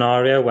this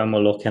scenario, when we're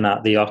looking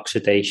at the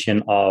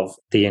oxidation of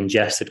the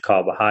ingested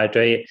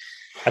carbohydrate,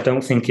 I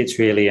don't think it's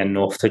really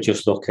enough to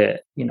just look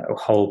at,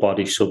 whole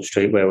body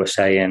substrate, where we're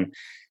saying,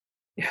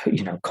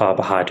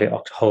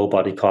 whole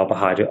body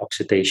carbohydrate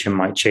oxidation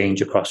might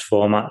change across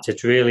formats.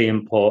 It's really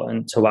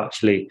important to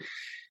actually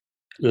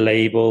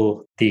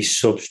label these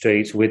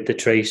substrates with the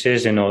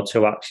traces in order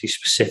to actually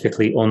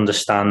specifically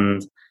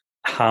understand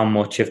how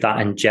much of that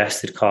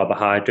ingested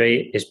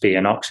carbohydrate is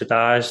being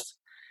oxidized.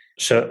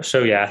 So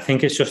yeah, I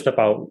think it's just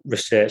about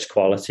research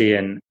quality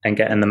and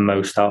getting the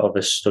most out of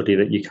a study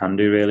that you can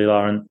do, really,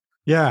 Lauren.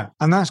 Yeah,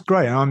 and that's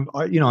great. I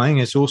think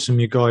it's awesome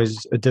you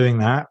guys are doing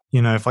that.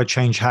 If I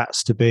change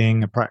hats to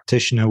being a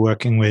practitioner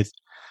working with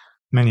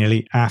many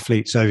elite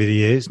athletes over the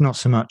years, not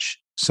so much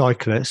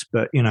cyclists,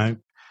 but,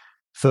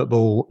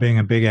 football being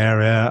a big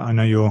area. I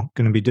know you're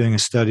going to be doing a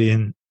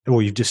study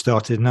or you've just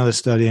started another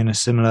study in a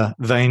similar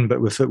vein,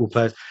 but with football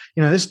players.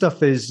 This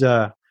stuff is,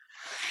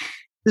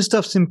 this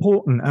stuff's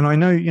important. And I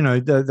know,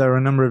 there are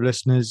a number of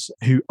listeners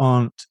who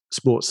aren't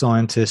sports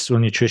scientists or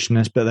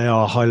nutritionists, but they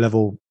are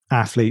high-level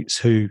athletes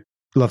who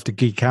love to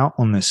geek out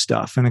on this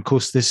stuff. And of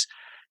course, this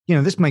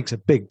makes a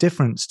big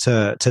difference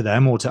to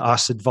them or to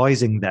us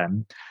advising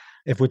them.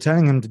 If we're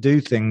telling them to do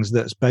things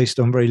that's based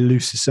on very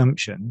loose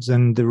assumptions,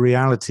 and the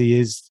reality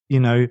is,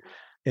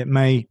 it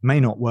may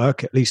not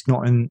work, at least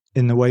not in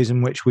the ways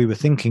in which we were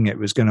thinking it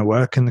was going to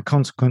work. And the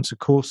consequence, of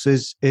course,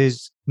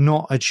 is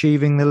not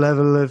achieving the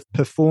level of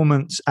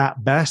performance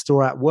at best,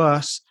 or at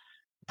worst,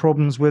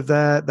 problems with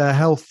their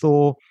health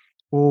or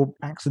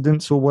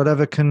accidents or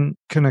whatever can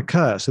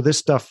occur. So this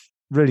stuff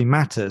really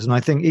matters. And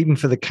I think even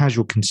for the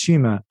casual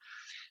consumer,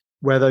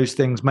 where those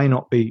things may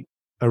not be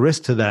a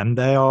risk to them,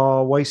 they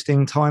are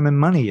wasting time and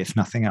money, if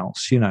nothing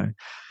else,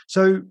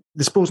 So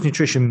the sports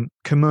nutrition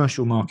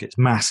commercial market's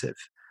massive.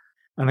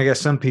 And I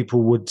guess some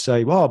people would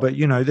say, well, but,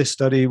 this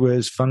study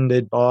was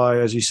funded by,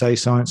 as you say,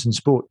 Science and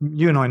Sport.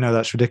 You and I know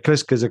that's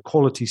ridiculous, because a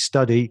quality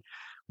study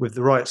with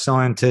the right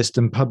scientist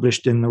and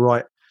published in the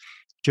right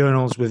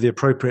journals with the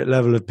appropriate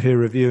level of peer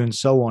review and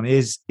so on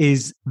is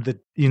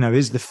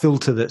the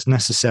filter that's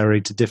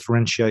necessary to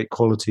differentiate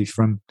quality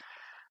from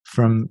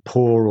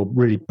poor or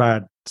really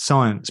bad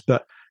science.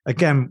 But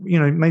again,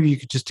 maybe you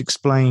could just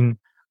explain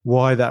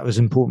why that was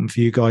important for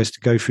you guys to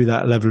go through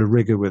that level of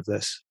rigor with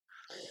this.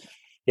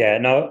 Yeah,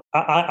 no,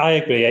 I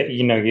agree.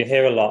 You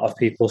hear a lot of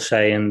people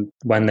saying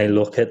when they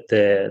look at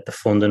the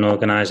funding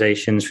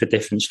organizations for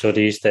different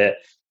studies that,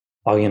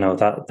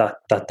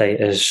 that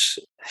data is,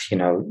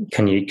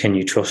 can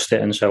you trust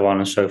it, and so on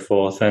and so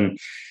forth. And,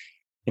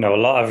 a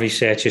lot of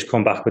researchers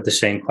come back with the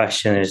same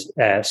question,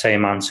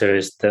 same answer,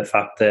 is the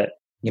fact that,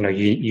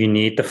 you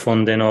need the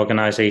funding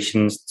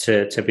organizations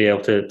to be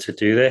able to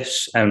do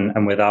this.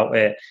 And without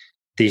it,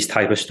 these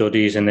type of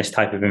studies and this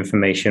type of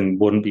information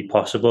wouldn't be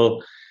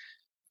possible.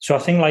 So I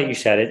think, like you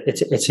said,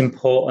 it's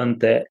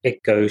important that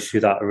it goes through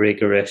that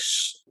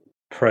rigorous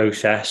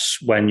process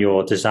when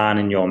you're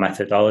designing your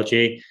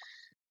methodology,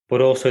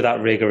 but also that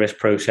rigorous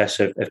process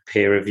of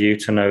peer review,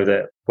 to know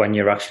that when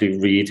you're actually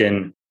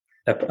reading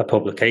a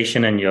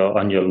publication and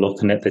you're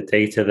looking at the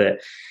data,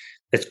 that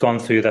it's gone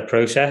through that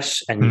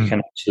process and you can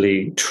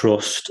actually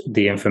trust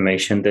the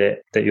information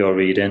that you're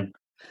reading.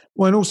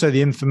 Well, and also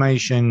the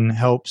information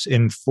helps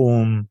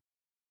inform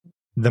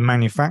the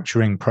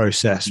manufacturing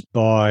process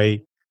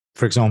by,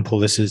 for example,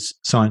 this is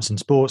Science and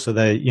Sport, so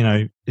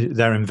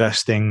they're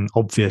investing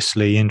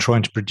obviously in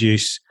trying to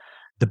produce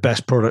the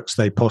best products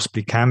they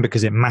possibly can,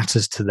 because it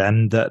matters to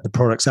them that the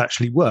products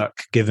actually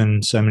work,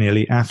 given so many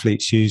elite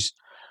athletes use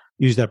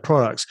their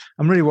products.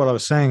 And really what I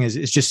was saying is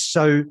it's just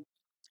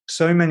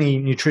so many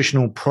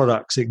nutritional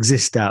products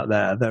exist out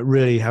there that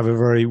really have a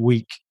very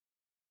weak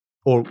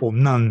or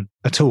none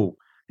at all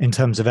in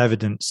terms of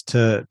evidence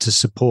to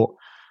support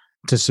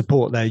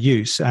their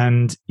use.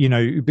 And,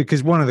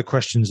 because one of the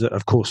questions that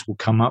of course will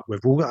come up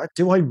with, well,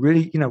 do I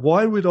really,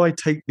 why would I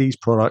take these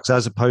products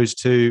as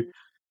opposed to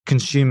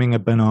consuming a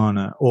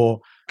banana or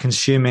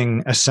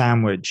consuming a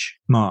sandwich,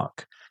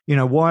 Mark?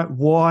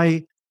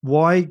 Why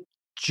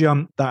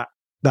jump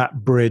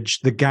that bridge,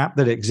 the gap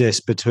that exists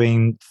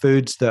between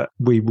foods that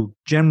we will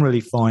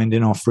generally find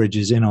in our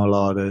fridges, in our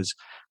larders,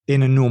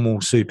 in a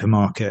normal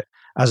supermarket,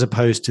 as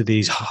opposed to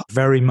these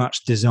very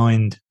much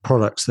designed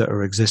products that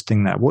are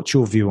existing there? What's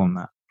your view on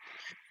that?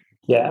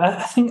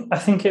 Yeah, I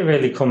think it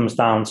really comes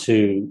down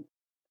to,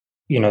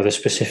 the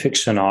specific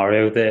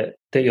scenario that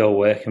you're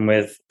working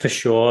with. For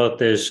sure,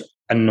 there's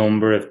a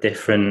number of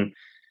different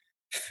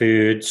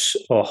foods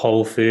or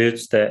whole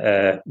foods that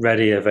are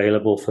ready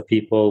available for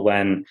people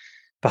when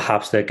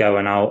perhaps they're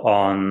going out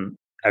on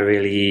a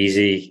really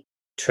easy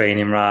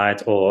training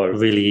ride or a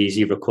really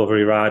easy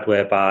recovery ride,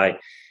 whereby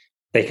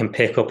they can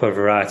pick up a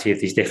variety of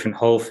these different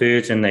whole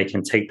foods and they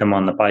can take them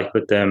on the bike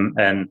with them.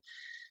 And,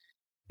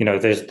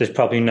 there's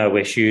probably no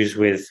issues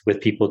with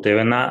people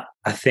doing that.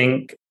 I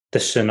think the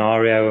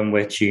scenario in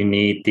which you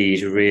need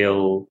these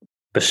real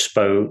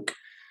bespoke,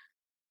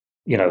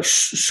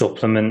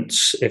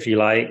 supplements, if you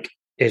like,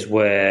 is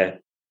where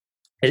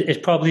it's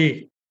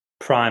probably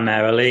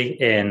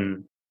primarily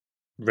in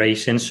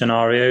racing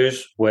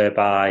scenarios,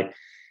 whereby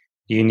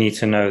you need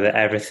to know that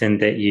everything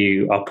that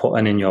you are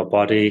putting in your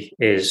body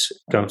is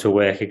going to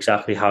work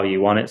exactly how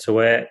you want it to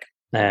work.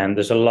 And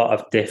there's a lot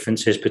of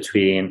differences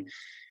between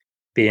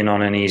being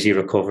on an easy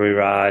recovery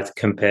ride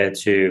compared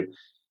to,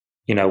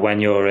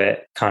 when you're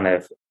at kind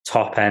of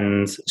top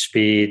end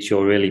speeds,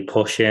 you're really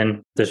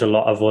pushing. There's a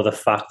lot of other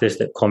factors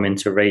that come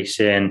into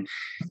racing,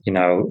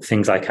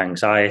 things like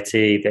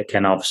anxiety that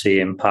can obviously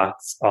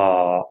impact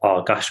our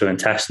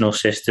gastrointestinal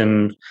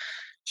system.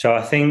 So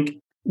I think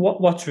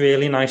what's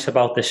really nice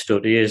about this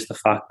study is the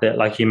fact that,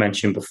 like you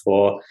mentioned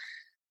before,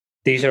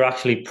 these are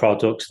actually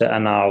products that are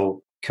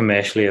now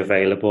commercially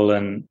available.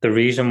 And the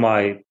reason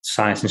why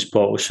Science and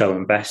Sport was so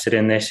invested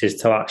in this is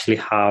to actually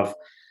have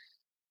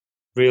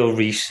real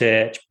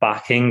research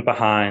backing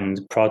behind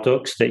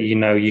products that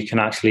you can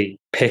actually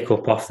pick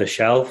up off the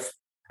shelf,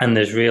 and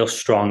there's real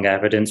strong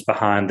evidence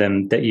behind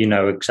them that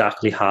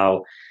exactly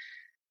how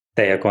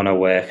they are going to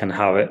work and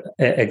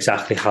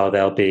exactly how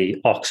they'll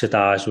be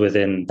oxidized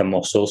within the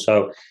muscle.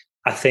 So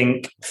I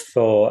think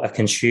for a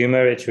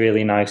consumer, it's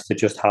really nice to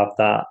just have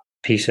that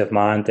peace of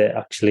mind that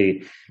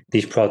actually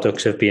these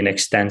products have been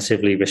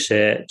extensively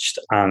researched,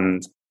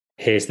 and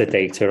here's the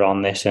data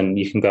on this, and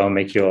you can go and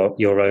make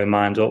your own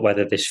mind up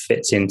whether this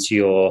fits into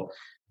your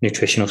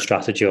nutritional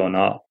strategy or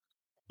not.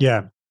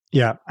 Yeah.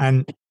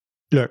 And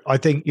look, I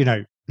think,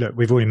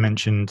 we've already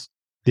mentioned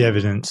the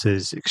evidence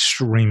is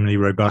extremely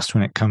robust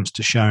when it comes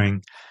to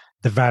showing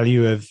the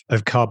value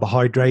of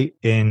carbohydrate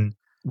in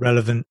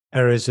relevant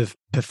areas of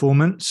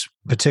performance,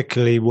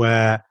 particularly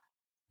where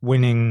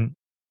winning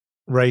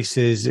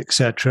races,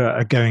 etc.,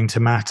 are going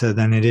to matter.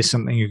 Then it is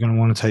something you're going to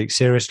want to take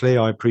seriously.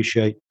 I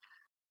appreciate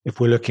if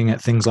we're looking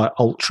at things like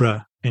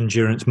ultra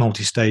endurance,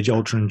 multi-stage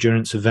ultra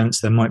endurance events,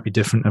 there might be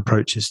different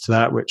approaches to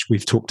that, which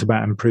we've talked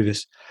about in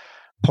previous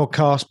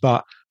podcasts.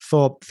 But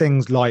for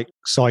things like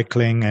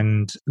cycling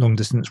and long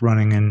distance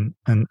running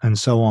and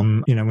so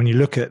on, when you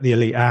look at the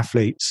elite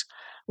athletes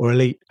or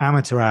elite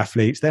amateur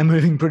athletes, they're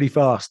moving pretty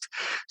fast.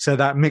 So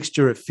that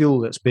mixture of fuel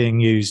that's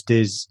being used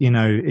is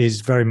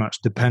very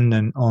much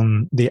dependent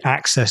on the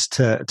access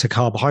to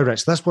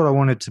carbohydrates. So that's what I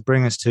wanted to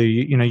bring us to.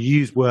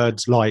 Use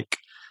words like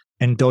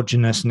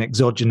endogenous and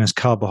exogenous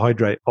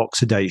carbohydrate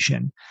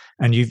oxidation.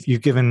 And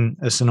you've given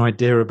us an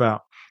idea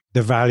about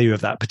the value of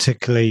that,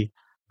 particularly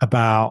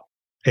about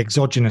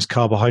exogenous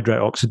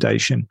carbohydrate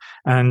oxidation.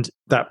 And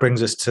that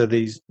brings us to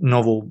these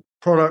novel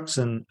products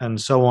and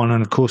so on.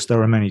 And of course,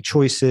 there are many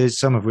choices,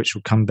 some of which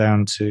will come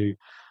down to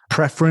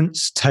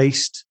preference,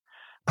 taste,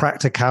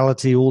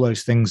 practicality, all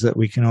those things that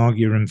we can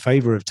argue in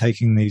favor of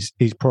taking these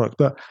products.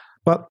 But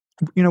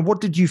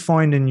what did you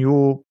find in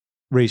your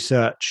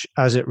research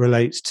as it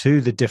relates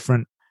to the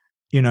different,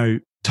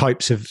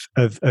 types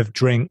of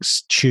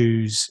drinks,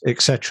 chews,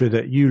 etc.,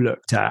 that you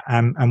looked at,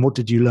 and what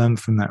did you learn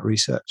from that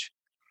research?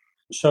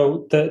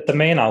 So the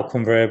main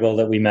outcome variable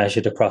that we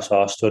measured across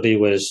our study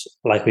was,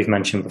 like we've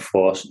mentioned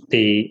before,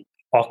 the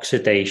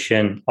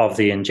oxidation of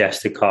the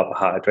ingested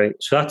carbohydrate.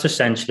 So that's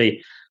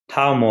essentially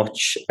how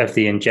much of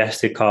the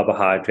ingested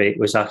carbohydrate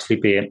was actually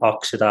being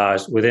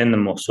oxidized within the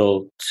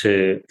muscle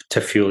to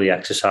fuel the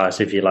exercise,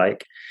 if you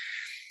like.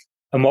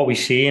 And what we've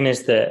seen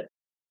is that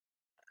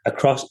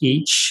across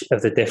each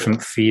of the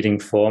different feeding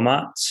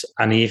formats,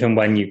 and even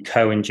when you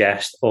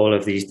co-ingest all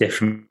of these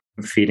different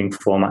feeding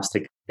formats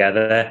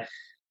together,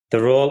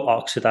 they're all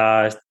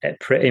oxidized at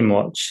pretty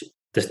much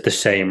the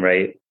same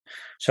rate.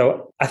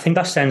 So I think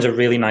that sends a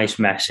really nice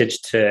message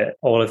to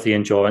all of the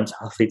endurance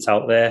athletes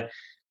out there.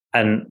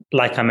 And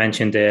like I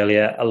mentioned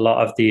earlier, a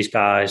lot of these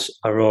guys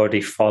are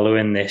already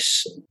following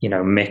this,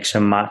 mix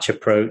and match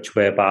approach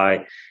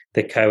whereby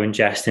they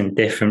co-ingest in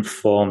different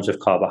forms of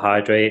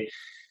carbohydrate.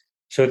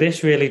 So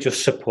this really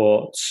just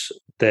supports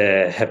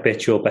the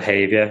habitual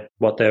behavior,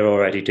 what they're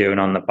already doing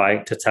on the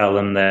bike, to tell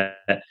them that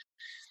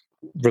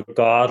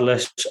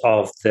regardless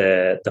of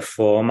the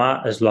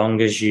format, as long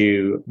as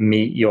you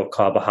meet your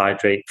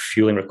carbohydrate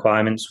fueling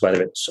requirements,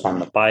 whether it's on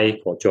the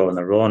bike or during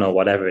the run or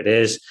whatever it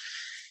is,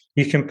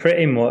 you can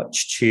pretty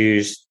much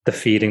choose the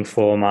feeding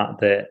format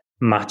that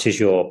matches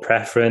your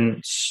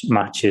preference,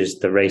 matches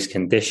the race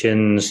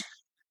conditions,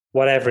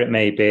 whatever it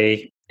may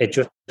be. It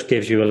just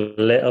gives you a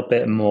little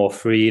bit more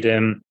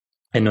freedom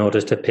in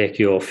order to pick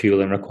your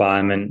fueling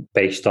requirement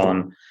based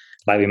on,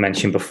 like we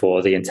mentioned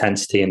before, the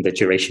intensity and the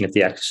duration of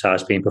the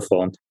exercise being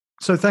performed.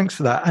 So thanks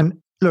for that.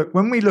 And look,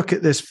 when we look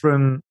at this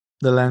from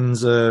the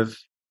lens of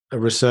a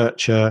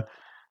researcher,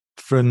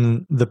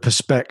 from the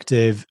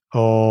perspective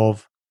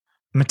of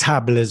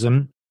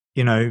metabolism,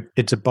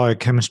 it's a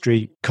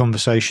biochemistry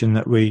conversation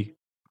that we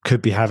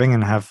could be having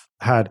and have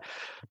had.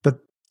 But,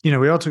 we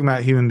are talking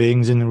about human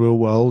beings in the real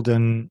world.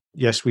 And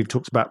yes, we've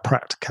talked about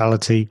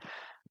practicality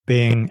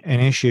being an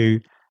issue.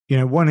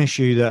 One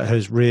issue that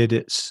has reared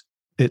its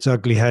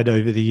ugly head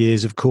over the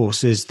years, of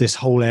course, is this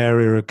whole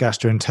area of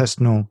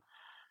gastrointestinal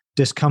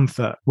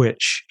discomfort,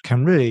 which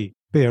can really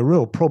be a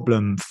real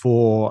problem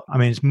for,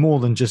 it's more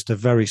than just a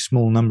very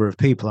small number of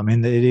people.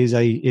 It is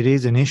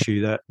an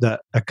issue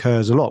that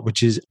occurs a lot,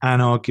 which is an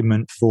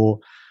argument for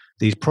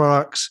these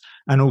products,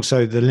 and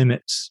also the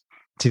limits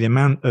to the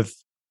amount of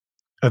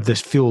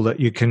this fuel that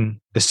you can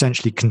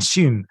essentially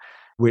consume,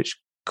 which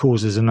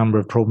causes a number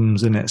of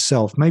problems in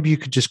itself. Maybe you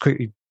could just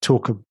quickly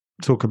talk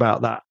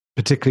about that,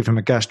 particularly from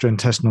a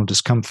gastrointestinal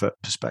discomfort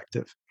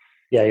perspective.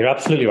 Yeah, you're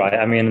absolutely right.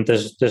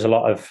 There's a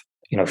lot of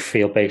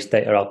field-based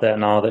data out there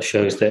now that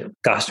shows that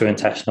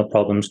gastrointestinal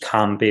problems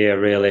can be a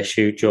real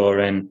issue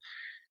during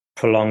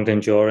prolonged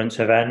endurance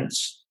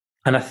events.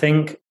 And I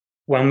think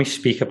when we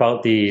speak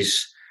about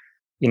these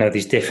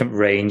different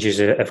ranges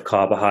of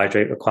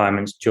carbohydrate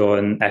requirements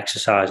during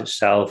exercise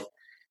itself,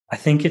 I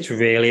think it's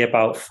really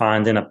about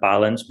finding a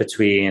balance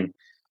between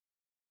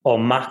or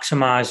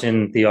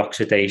maximizing the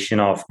oxidation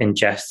of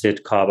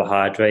ingested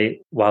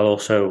carbohydrate while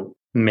also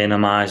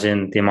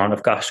minimizing the amount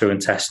of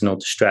gastrointestinal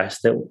distress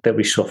that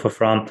we suffer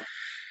from.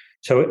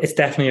 So it's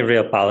definitely a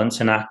real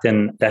balancing act,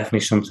 and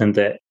definitely something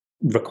that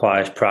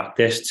requires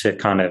practice to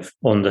kind of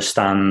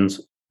understand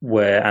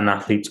where an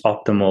athlete's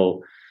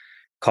optimal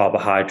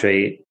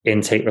carbohydrate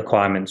intake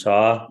requirements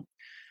are.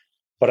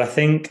 But I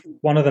think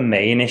one of the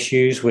main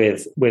issues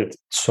with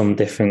some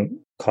different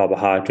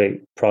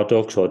carbohydrate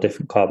products or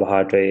different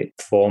carbohydrate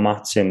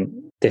formats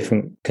in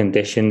different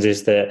conditions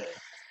is that,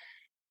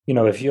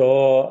 if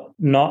you're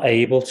not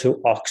able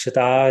to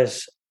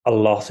oxidize a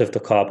lot of the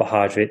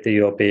carbohydrate that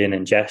you're being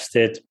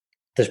ingested,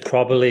 there's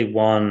probably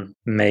one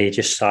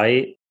major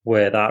site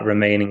where that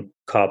remaining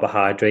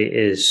carbohydrate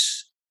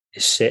is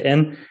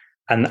sitting,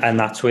 and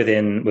that's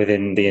within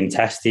the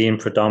intestine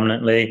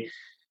predominantly.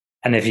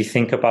 And if you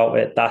think about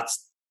it,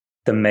 that's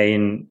the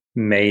main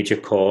major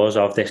cause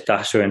of this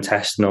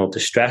gastrointestinal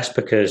distress,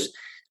 because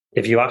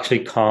if you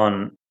actually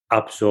can't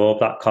absorb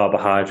that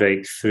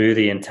carbohydrate through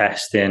the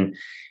intestine,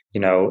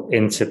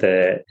 into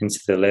the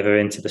liver,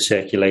 into the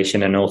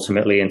circulation, and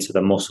ultimately into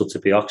the muscle to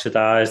be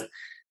oxidized,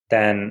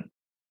 then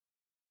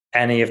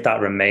any of that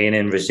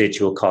remaining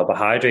residual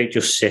carbohydrate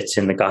just sits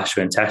in the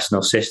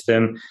gastrointestinal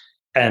system.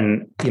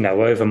 And,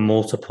 over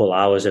multiple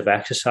hours of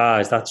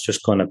exercise, that's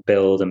just going to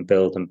build and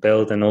build and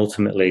build. And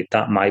ultimately,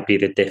 that might be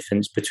the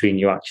difference between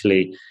you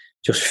actually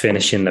just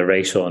finishing the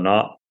race or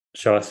not.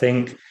 So I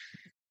think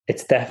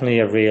it's definitely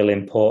a real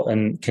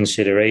important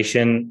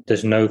consideration.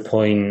 There's no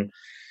point,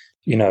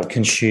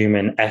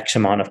 consuming X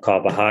amount of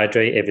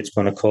carbohydrate if it's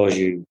going to cause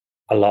you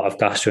a lot of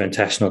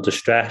gastrointestinal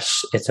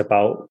distress. It's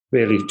about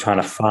really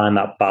trying to find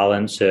that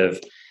balance of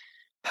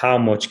how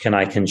much can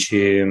I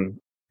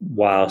consume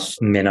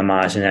whilst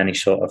minimizing any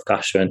sort of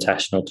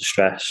gastrointestinal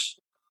distress.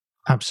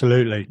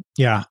 Absolutely.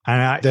 Yeah.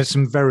 And there's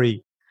some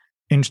very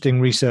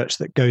interesting research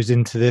that goes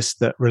into this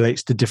that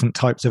relates to different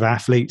types of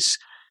athletes.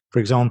 For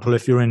example,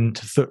 if you're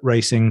into foot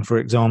racing, for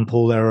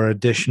example, there are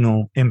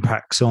additional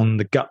impacts on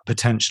the gut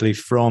potentially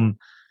from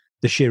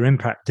the sheer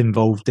impact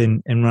involved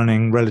in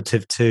running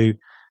relative to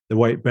the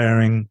weight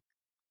bearing,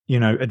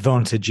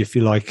 advantage, if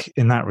you like,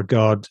 in that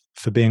regard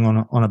for being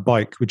on a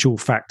bike, which all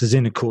factors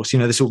in, of course.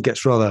 This all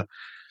gets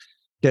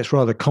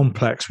rather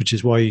complex, which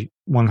is why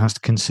one has to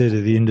consider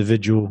the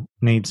individual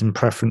needs and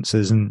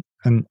preferences and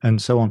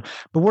so on.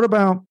 But what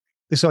about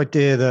this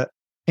idea that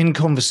in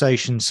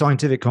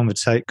scientific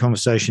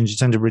conversations, you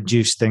tend to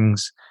reduce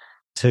things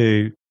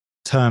to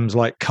terms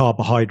like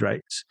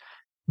carbohydrates,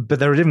 but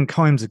there are different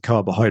kinds of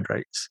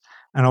carbohydrates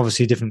and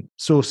obviously different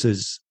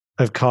sources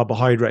of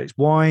carbohydrates.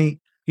 Why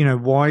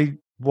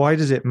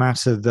does it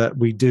matter that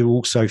we do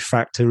also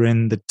factor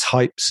in the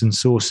types and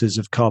sources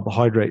of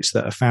carbohydrates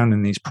that are found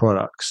in these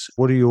products?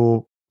 What are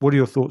your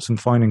thoughts and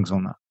findings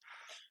on that?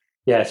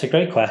 Yeah, it's a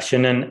great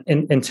question. And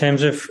in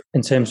terms of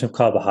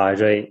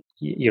carbohydrate,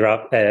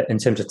 in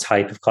terms of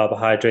type of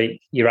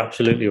carbohydrate, you're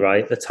absolutely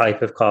right. The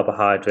type of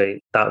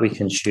carbohydrate that we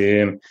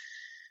consume,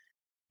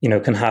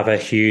 can have a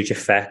huge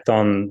effect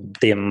on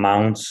the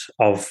amount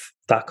of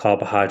that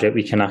carbohydrate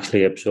we can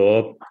actually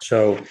absorb.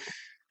 So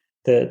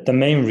the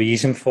main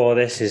reason for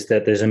this is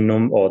that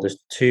there's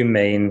two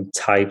main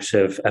types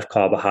of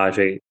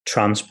carbohydrate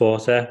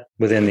transporter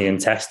within the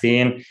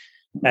intestine.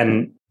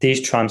 And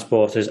these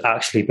transporters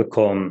actually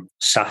become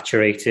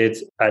saturated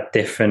at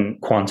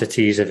different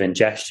quantities of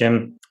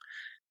ingestion.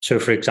 So,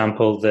 for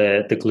example,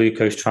 the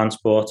glucose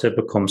transporter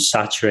becomes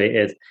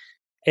saturated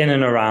in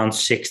and around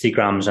 60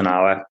 grams an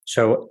hour.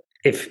 So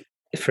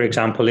for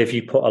example, if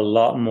you put a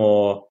lot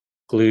more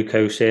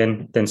glucose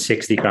in than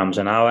 60 grams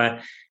an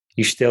hour,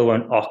 you still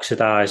won't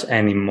oxidize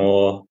any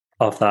more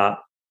of that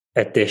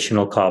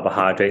additional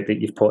carbohydrate that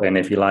you've put in,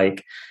 if you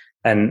like.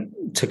 And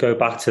to go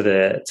back to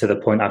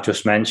the point I've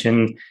just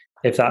mentioned,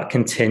 if that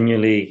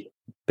continually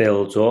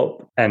builds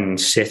up and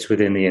sits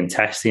within the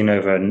intestine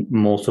over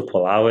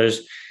multiple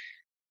hours,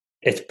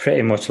 it's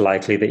pretty much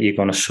likely that you're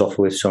going to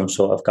suffer with some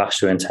sort of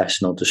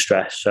gastrointestinal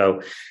distress.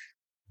 So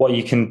what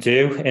you can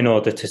do in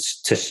order to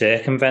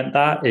circumvent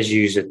that is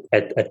use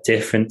a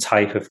different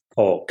type of,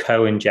 or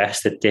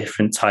co-ingest a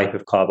different type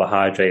of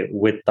carbohydrate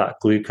with that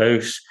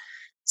glucose.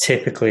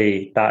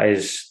 Typically, that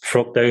is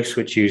fructose,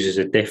 which uses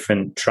a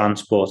different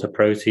transporter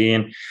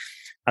protein.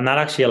 And that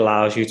actually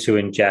allows you to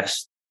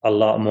ingest a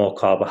lot more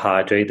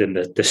carbohydrate than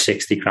the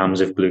 60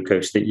 grams of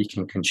glucose that you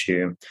can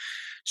consume.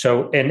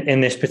 So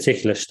in this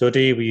particular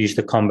study, we used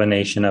a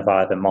combination of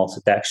either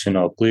maltodextrin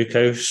or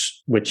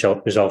glucose, which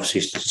is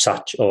obviously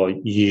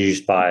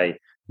used by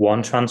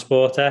one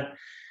transporter.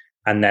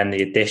 And then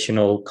the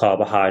additional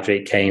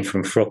carbohydrate came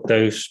from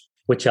fructose,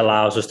 which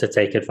allows us to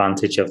take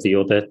advantage of the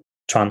other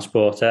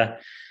transporter.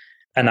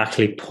 and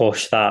actually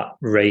push that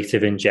rate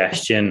of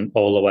ingestion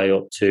all the way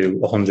up to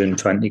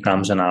 120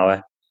 grams an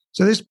hour.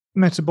 So this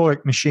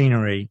metabolic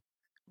machinery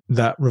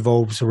that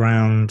revolves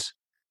around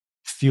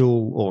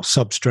fuel or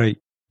substrate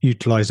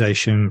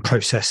utilization,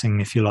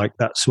 processing, if you like,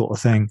 that sort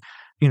of thing,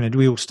 do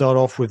we all start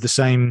off with the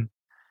same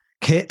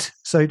kit,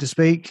 so to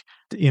speak?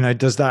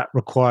 Does that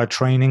require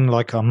training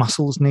like our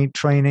muscles need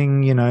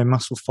training,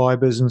 muscle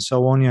fibers and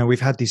so on? We've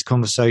had these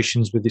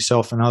conversations with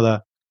yourself and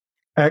other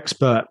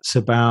experts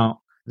about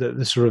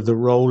the sort of the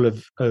role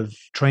of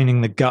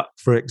training the gut,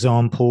 for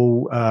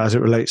example, as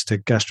it relates to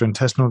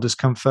gastrointestinal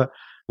discomfort.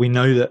 We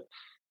know that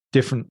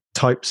different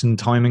types and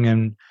timing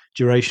and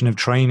duration of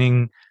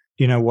training,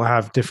 will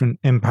have different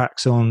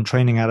impacts on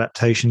training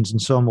adaptations and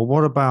so on. But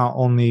what about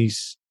on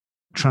these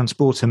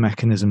transporter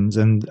mechanisms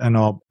and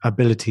our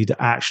ability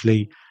to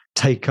actually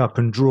take up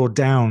and draw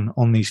down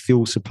on these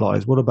fuel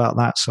supplies? What about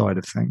that side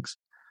of things?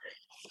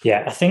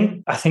 Yeah, I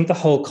think the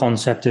whole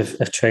concept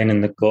of training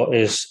the gut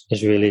is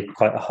really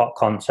quite a hot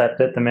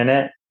concept at the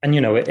minute. And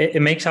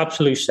it makes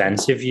absolute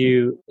sense if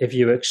you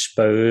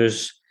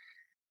expose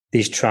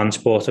these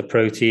transporter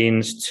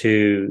proteins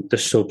to the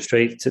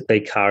substrate that they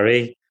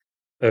carry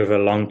over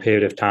a long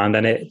period of time,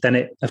 then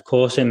it of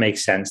course it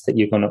makes sense that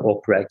you're going to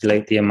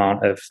upregulate the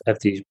amount of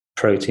these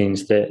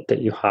proteins that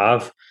you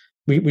have.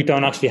 We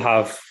don't actually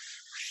have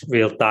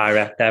real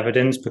direct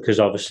evidence, because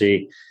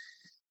obviously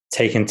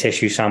taking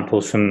tissue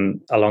samples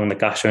from along the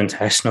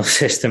gastrointestinal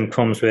system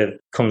comes with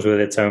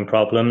its own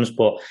problems.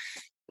 But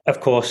of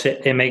course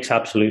it makes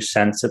absolute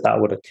sense that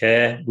would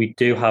occur. We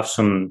do have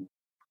some,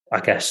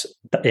 I guess,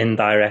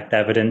 indirect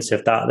evidence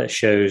of that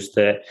shows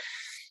that,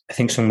 I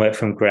think some work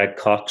from Greg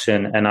Cox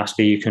and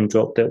Ashley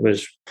Ukendrup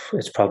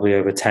it's probably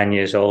over 10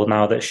 years old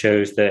now, that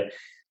shows that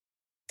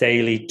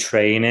daily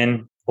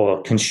training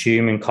or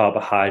consuming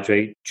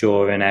carbohydrate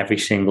during every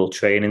single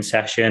training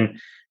session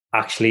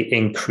actually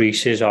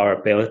increases our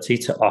ability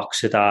to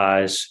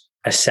oxidize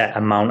a set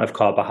amount of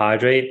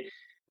carbohydrate,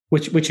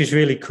 which is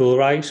really cool,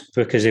 right?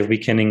 Because if we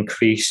can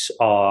increase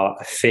our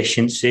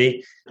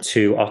efficiency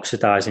to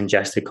oxidize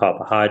ingested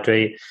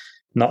carbohydrate,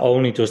 not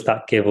only does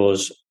that give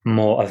us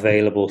more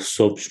available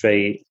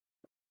substrate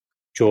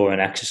during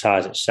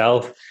exercise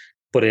itself,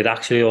 but it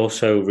actually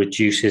also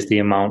reduces the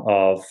amount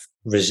of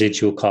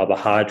residual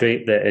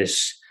carbohydrate that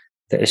is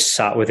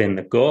sat within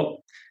the gut.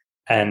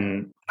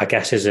 And I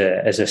guess as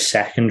a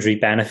secondary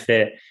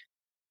benefit,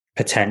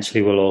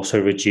 potentially will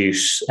also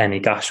reduce any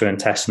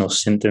gastrointestinal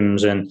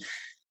symptoms. And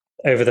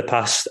over the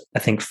past, I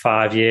think,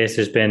 5 years,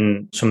 there's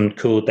been some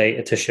cool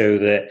data to show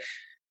that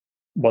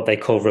what they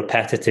call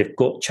repetitive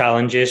gut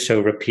challenges,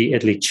 so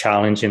repeatedly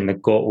challenging the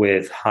gut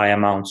with high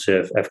amounts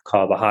of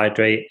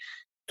carbohydrate,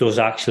 does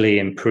actually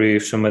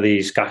improve some of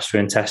these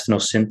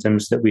gastrointestinal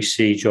symptoms that we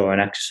see during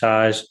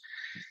exercise.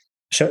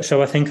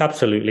 So I think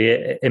absolutely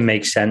it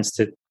makes sense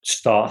to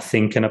start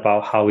thinking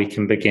about how we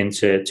can begin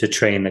to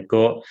train the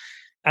gut.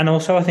 And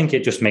also I think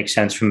it just makes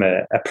sense from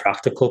a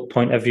practical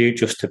point of view,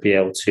 just to be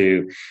able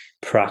to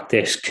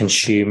practice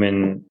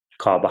consuming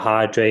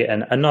carbohydrate,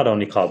 and not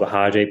only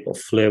carbohydrate but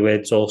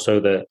fluids,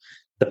 also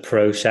the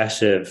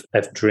process of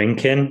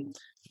drinking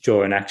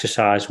during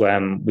exercise,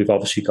 when we've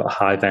obviously got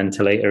high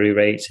ventilatory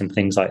rates and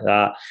things like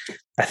that.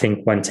 I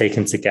think when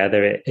taken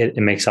together, it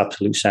makes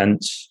absolute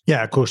sense.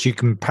 Yeah, of course, you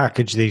can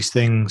package these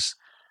things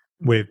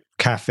with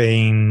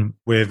caffeine,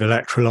 with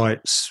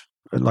electrolytes,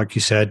 like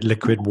you said,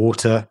 liquid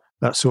water,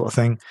 that sort of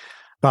thing.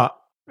 But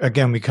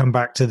again, we come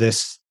back to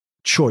this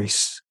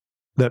choice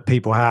that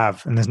people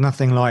have, and there's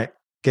nothing like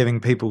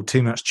giving people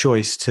too much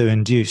choice to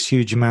induce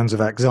huge amounts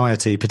of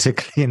anxiety,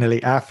 particularly in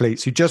elite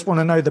athletes who just want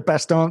to know the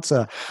best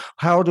answer.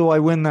 How do I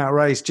win that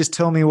race? Just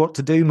tell me what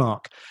to do,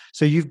 Mark.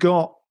 So you've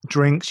got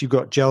drinks, you've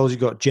got gels,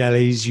 you've got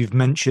jellies. You've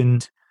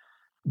mentioned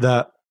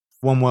that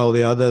one way or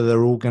the other,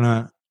 they're all going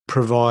to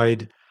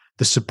provide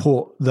the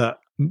support that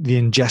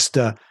the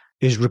ingester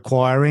is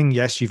requiring.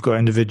 Yes, you've got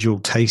individual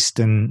taste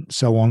and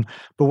so on.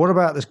 But what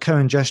about this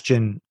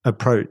co-ingestion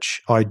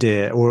approach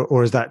idea?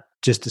 Or is that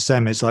just the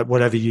same? It's like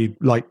whatever you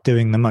like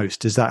doing the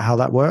most. Is that how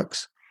that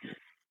works?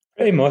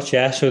 Pretty much,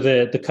 yeah. So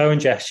the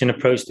co-ingestion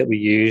approach that we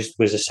used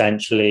was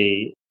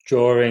essentially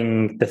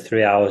during the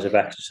 3 hours of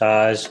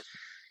exercise,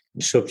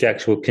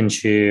 subjects will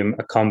consume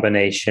a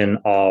combination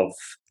of,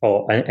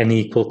 or an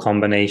equal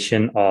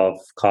combination of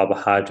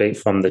carbohydrate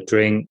from the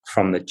drink,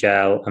 from the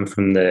gel, and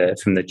from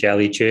the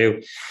jelly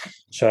chew.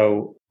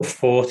 So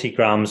 40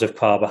 grams of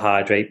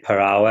carbohydrate per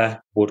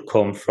hour would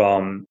come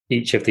from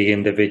each of the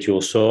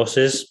individual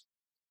sources,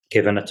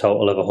 given a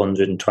total of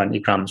 120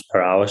 grams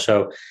per hour.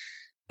 So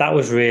that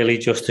was really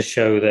just to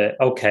show that,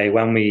 okay,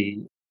 when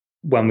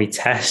we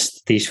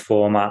test these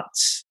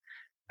formats,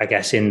 I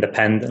guess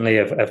independently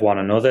of one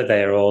another,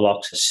 they are all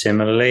oxidized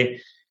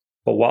similarly.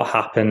 But what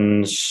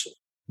happens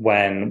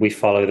when we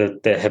follow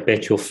the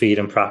habitual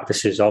feeding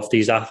practices of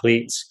these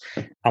athletes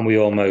and we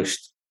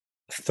almost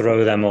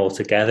throw them all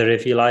together,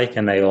 if you like,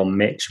 and they all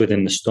mix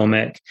within the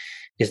stomach?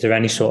 Is there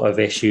any sort of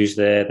issues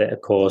there that are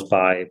caused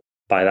by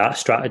that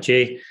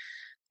strategy?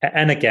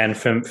 And again,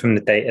 from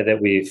the data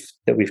that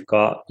we've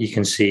got, you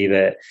can see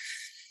that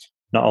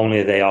not only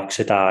are they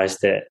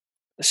oxidized at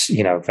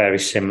very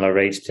similar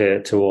rates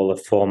to all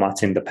the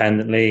formats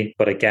independently,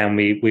 but again,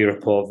 we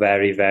report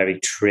very, very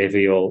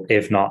trivial,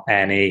 if not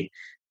any,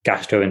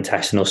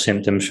 gastrointestinal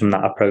symptoms from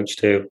that approach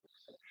too.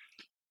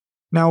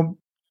 Now,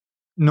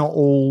 not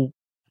all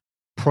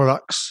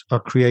products are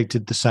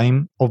created the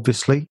same,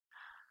 obviously.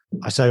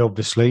 I say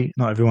obviously,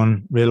 not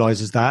everyone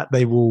realizes that.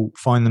 They will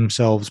find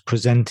themselves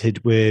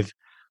presented with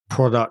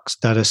products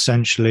that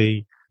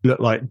essentially look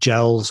like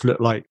gels, look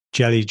like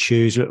jelly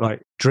chews, look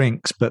like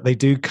drinks, but they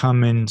do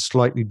come in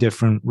slightly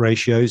different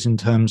ratios in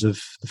terms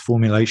of the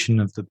formulation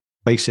of the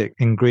basic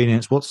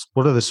ingredients. What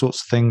are the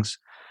sorts of things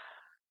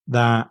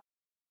that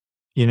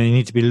you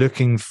need to be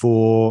looking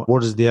for?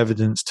 What does the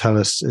evidence tell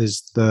us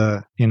is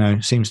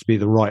seems to be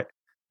the right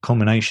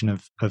combination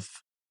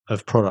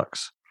of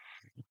products?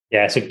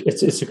 Yeah,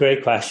 it's a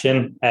great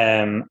question,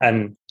 and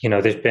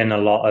there's been a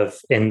lot of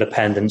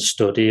independent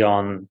study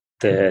on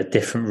the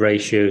different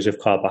ratios of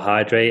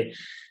carbohydrate.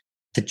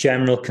 The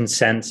general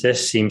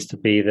consensus seems to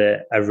be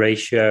that a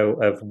ratio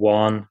of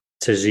 1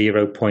 to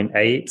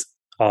 0.8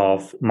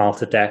 of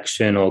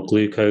maltodextrin or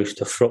glucose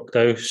to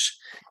fructose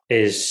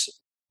is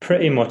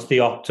pretty much the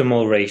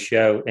optimal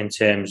ratio in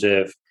terms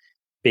of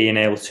being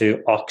able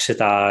to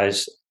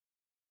oxidize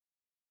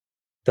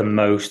the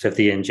most of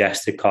the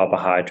ingested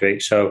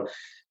carbohydrate. So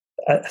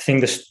I think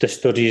the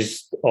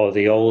studies, or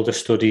the older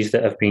studies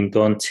that have been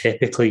done,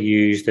 typically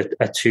used a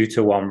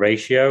 2-to-1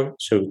 ratio.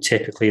 So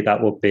typically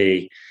that would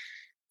be,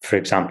 for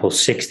example,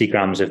 60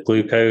 grams of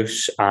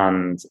glucose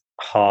and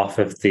half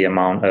of the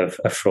amount of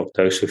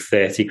fructose, so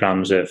 30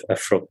 grams of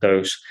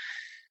fructose.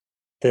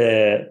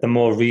 The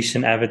more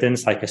recent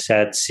evidence, like I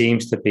said,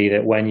 seems to be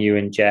that when you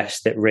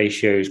ingest at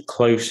ratios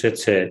closer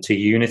to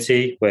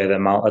unity, where the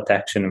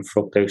maltodextrin and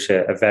fructose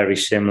are very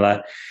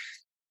similar,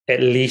 at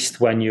least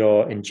when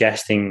you're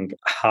ingesting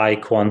high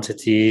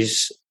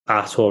quantities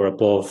at or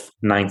above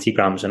 90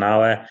 grams an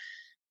hour,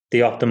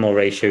 the optimal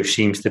ratio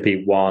seems to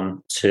be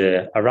 1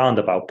 to around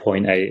about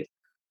 0.8.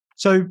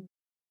 So,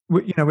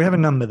 we have a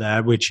number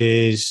there, which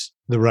is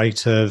the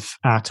rate of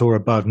at or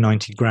above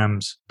 90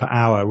 grams per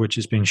hour, which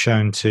has been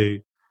shown to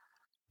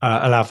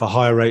allow for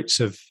higher rates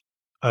of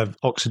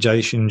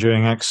oxidation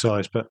during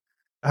exercise. But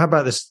how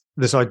about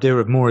this idea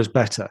of more is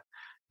better?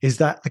 Is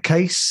that the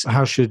case?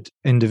 How should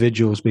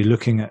individuals be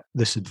looking at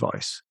this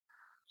advice?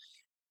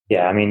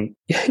 Yeah, I mean,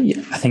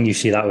 I think you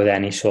see that with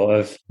any sort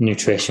of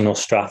nutritional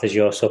strategy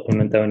or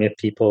supplement, don't you?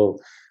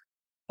 People,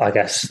 I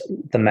guess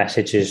the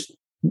message is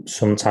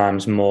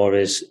sometimes more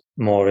is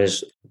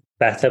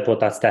better,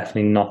 but that's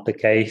definitely not the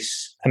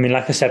case. I mean,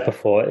 like I said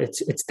before,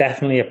 it's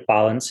definitely a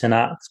balancing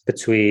act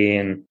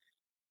between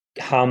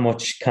how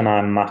much can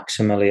I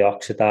maximally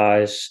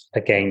oxidize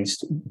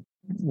against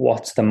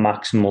what's the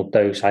maximal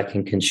dose I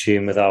can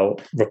consume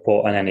without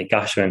reporting any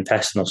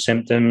gastrointestinal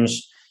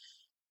symptoms.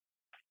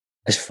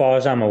 As far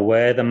as I'm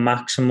aware, the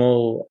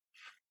maximal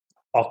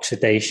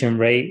oxidation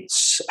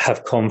rates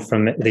have come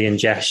from the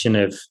ingestion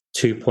of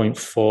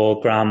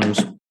 2.4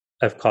 grams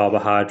of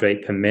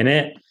carbohydrate per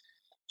minute.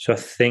 So I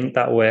think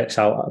that works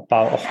out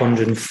about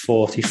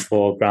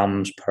 144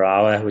 grams per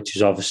hour, which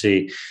is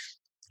obviously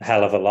a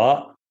hell of a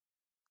lot.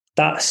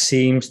 That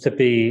seems to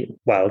be,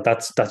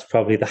 that's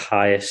probably the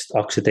highest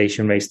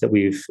oxidation rates that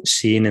we've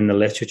seen in the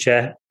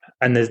literature.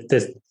 And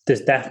there's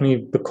definitely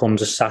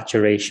becomes a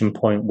saturation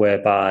point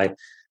whereby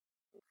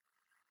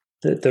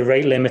the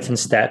rate limiting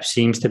step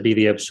seems to be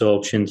the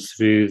absorption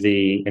through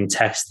the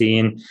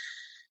intestine.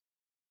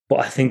 But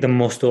I think there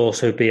must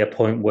also be a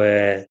point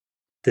where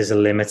there's a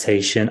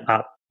limitation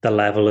at the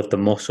level of the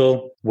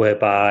muscle,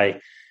 whereby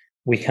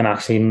we can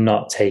actually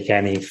not take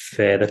any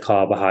further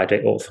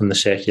carbohydrate up from the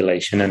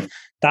circulation. And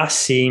that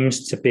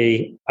seems to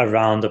be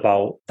around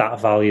about that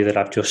value that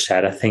I've just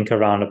said. I think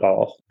around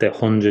about the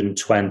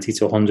 120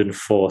 to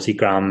 140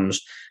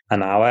 grams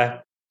an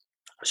hour.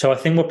 So I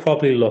think we're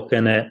probably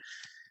looking at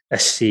a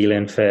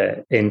ceiling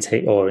for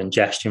intake or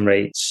ingestion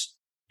rates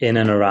in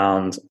and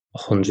around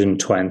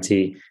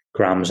 120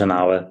 grams an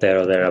hour, there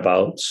or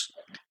thereabouts.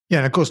 Yeah,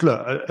 and of course,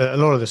 look, a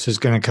lot of this is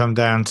going to come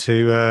down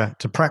to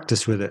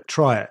practice with it.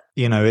 Try it.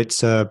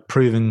 It's a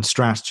proven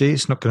strategy.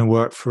 It's not going to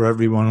work for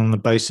everyone on the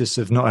basis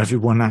of not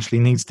everyone actually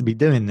needs to be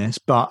doing this,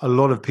 but a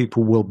lot of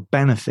people will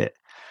benefit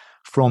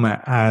from it,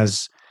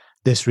 as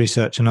this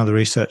research and other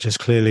research has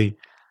clearly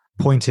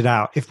pointed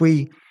out. If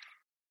we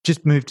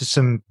just move to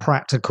some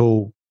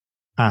practical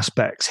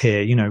aspects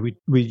here,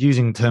 we're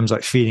using terms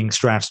like feeding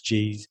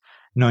strategies,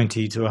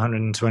 90 to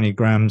 120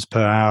 grams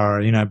per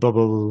hour, blah, blah,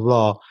 blah,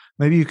 blah.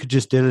 Maybe you could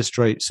just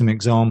illustrate some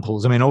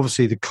examples. I mean,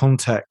 obviously the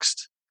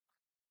context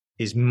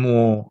is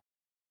more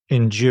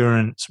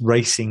endurance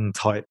racing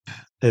type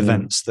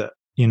events that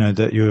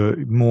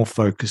you're more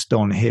focused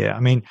on here. I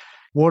mean,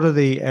 what are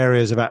the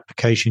areas of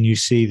application you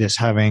see this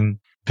having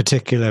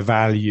particular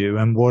value,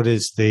 and what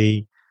is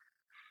the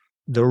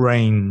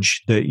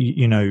range that,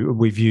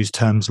 we've used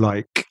terms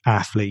like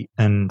athlete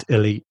and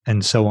elite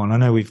and so on. I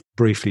know we've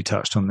briefly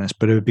touched on this,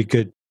 but it would be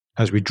good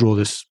as we draw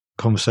this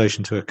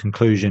conversation to a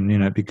conclusion,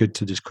 it'd be good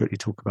to just quickly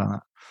talk about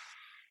that.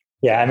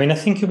 Yeah, I mean, I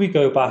think if we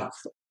go back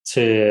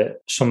to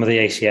some of the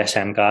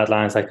ACSM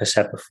guidelines, like I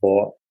said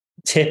before,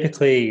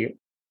 typically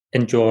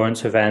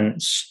endurance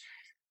events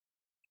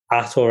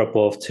at or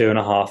above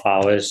 2.5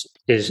 hours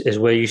is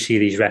where you see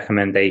these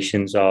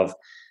recommendations of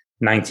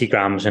 90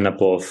 grams and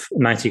above,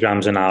 90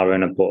 grams an hour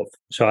and above.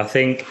 So I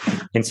think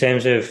in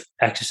terms of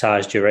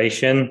exercise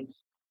duration,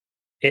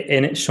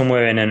 it's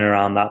somewhere in and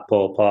around that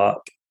ballpark.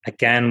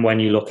 Again, when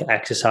you look at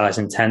exercise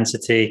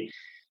intensity,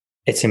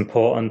 it's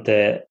important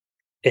that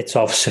it's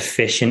of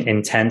sufficient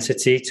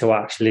intensity to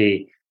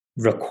actually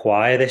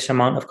require this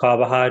amount of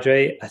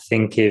carbohydrate. I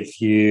think if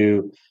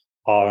you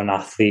are an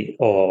athlete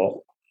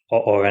or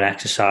an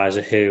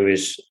exerciser who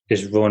is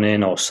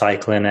running or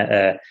cycling at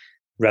a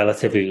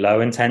relatively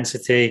low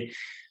intensity,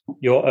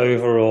 your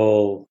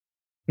overall,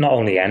 not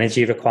only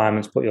energy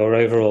requirements, but your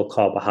overall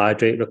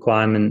carbohydrate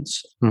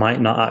requirements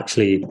might not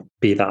actually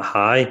be that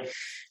high.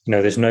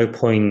 There's no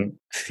point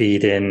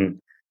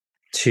feeding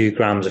 2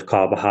 grams of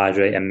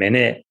carbohydrate a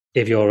minute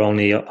if you're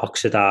only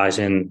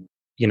oxidizing,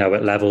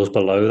 at levels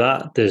below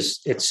that.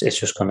 It's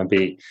just going to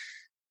be,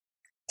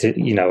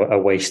 a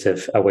waste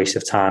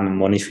of time and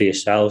money for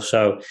yourself.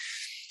 So,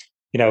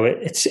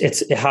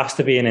 it has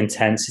to be an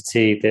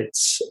intensity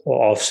that's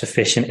of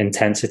sufficient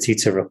intensity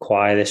to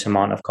require this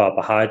amount of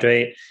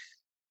carbohydrate.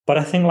 But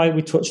I think, like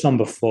we touched on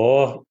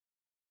before,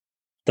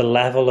 the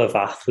level of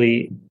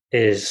athlete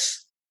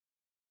is,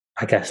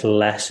 I guess,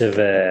 less of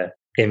a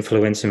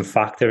influencing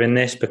factor in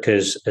this,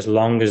 because as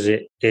long as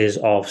it is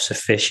of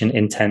sufficient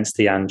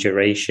intensity and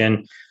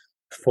duration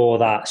for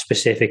that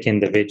specific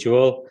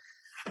individual,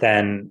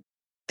 then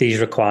these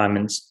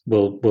requirements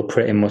will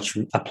pretty much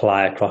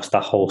apply across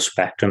the whole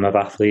spectrum of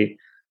athlete.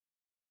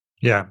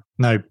 Yeah,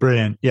 no,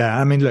 brilliant. Yeah,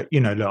 I mean, look,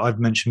 I've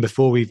mentioned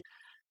before,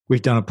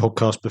 we've done a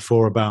podcast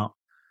before about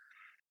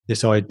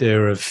this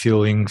idea of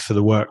fueling for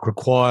the work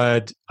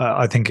required.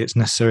 I think it's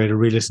necessary to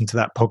re-listen to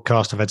that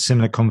podcast. I've had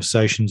similar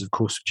conversations, of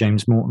course, with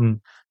James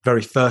Morton.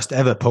 Very first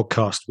ever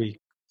podcast, we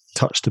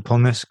touched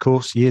upon this, of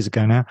course, years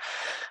ago now,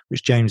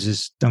 which James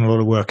has done a lot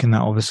of work in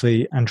that,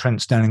 obviously, and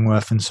Trent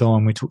Stanlingworth and so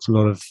on. We talked a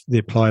lot of the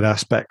applied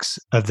aspects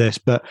of this.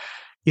 But,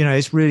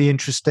 it's really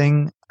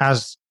interesting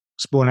as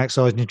sport and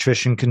exercise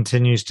nutrition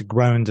continues to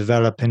grow and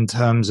develop in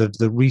terms of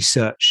the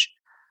research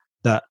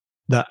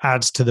that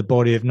adds to the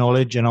body of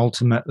knowledge and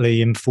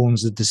ultimately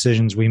informs the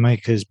decisions we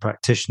make as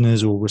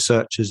practitioners or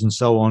researchers and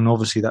so on.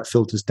 Obviously, that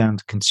filters down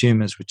to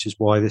consumers, which is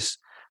why this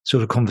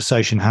sort of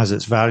conversation has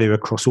its value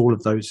across all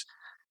of those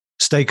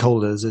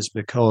stakeholders, is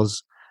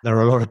because there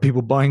are a lot of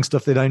people buying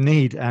stuff they don't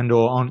need and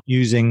or aren't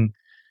using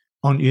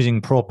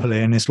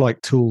properly. And it's like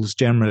tools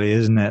generally,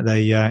 isn't it?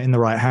 They in the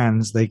right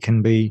hands, they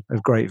can be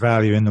of great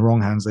value. In the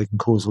wrong hands, they can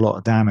cause a lot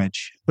of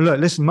damage. But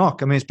look, listen,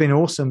 Mark, I mean, it's been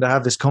awesome to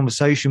have this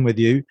conversation with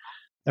you.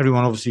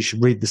 Everyone obviously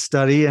should read the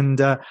study. And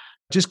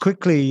just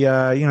quickly,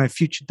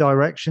 future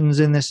directions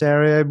in this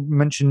area. You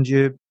mentioned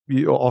you're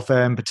off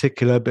air in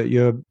particular, but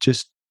you're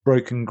just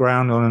broken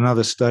ground on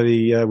another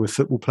study with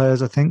football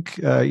players, I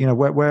think.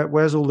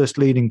 Where's all this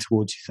leading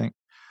towards, you think?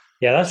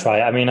 Yeah, that's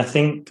right. I mean, I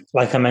think,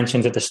 like I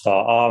mentioned at the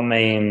start, our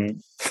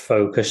main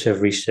focus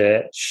of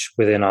research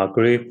within our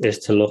group is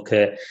to look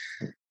at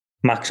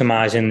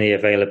maximizing the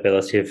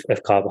availability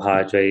of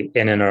carbohydrate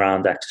in and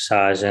around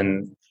exercise,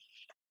 and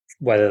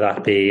whether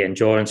that be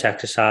endurance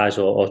exercise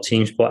or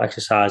team sport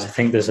exercise. I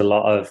think there's a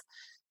lot of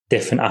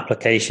different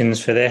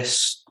applications for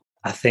this.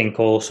 I think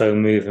also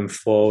moving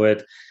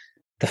forward,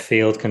 the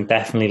field can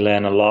definitely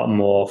learn a lot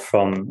more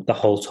from the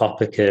whole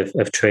topic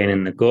of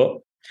training the gut.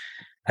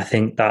 I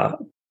think that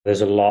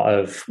there's a lot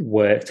of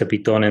work to be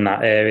done in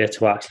that area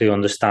to actually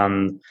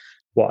understand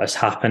what is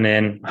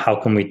happening. How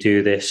can we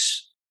do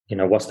this?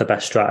 What's the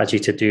best strategy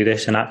to do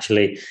this? And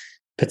actually,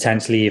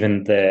 potentially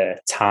even the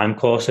time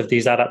course of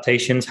these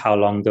adaptations. How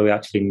long do we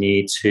actually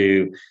need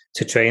to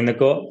train the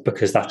gut?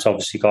 Because that's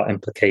obviously got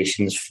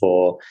implications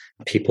for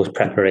people's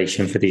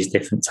preparation for these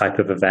different type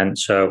of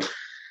events. So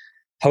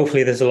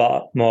hopefully there's a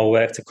lot more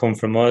work to come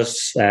from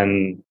us,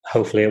 and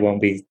hopefully it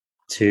won't be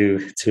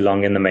too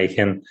long in the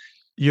making.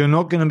 You're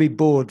not going to be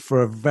bored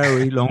for a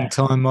very long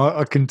time,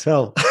 I can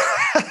tell.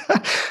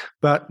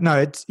 But no,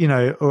 it's,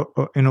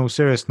 in all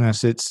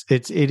seriousness,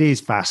 it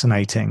is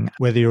fascinating.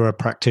 Whether you're a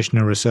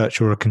practitioner,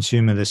 researcher, or a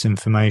consumer of this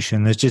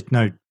information, there's just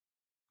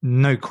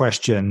no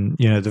question,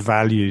 the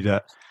value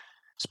that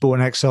sport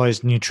and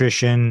exercise,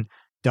 nutrition,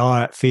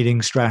 diet,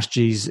 feeding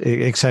strategies,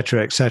 et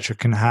cetera,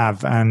 can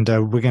have. And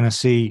we're going to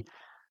see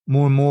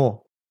more and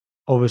more,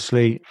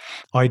 obviously,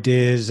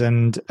 ideas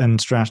and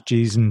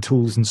strategies and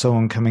tools and so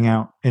on coming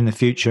out in the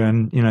future.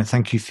 And,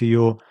 thank you for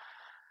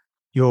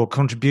your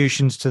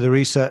contributions to the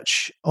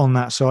research on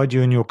that side,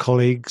 you and your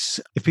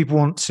colleagues. If people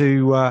want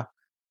to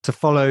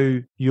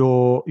follow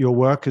your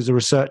work as a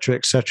researcher,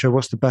 et cetera,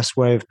 what's the best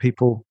way of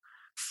people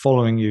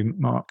following you,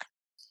 Mark?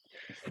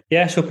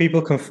 Yeah, so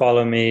people can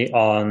follow me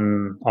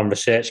on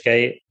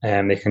ResearchGate,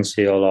 and they can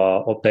see all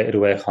our updated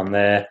work on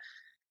there.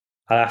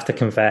 I have to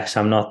confess,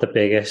 I'm not the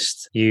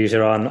biggest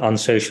user on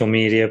social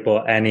media,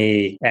 but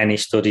any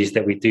studies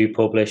that we do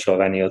publish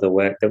or any other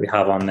work that we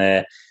have on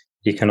there,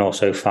 you can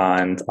also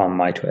find on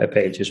my Twitter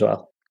page as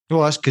well.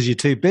 Well, that's because you're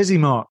too busy,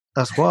 Mark.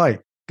 That's why.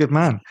 Good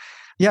man.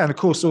 Yeah, and of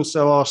course,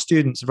 also our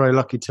students are very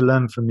lucky to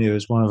learn from you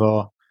as one of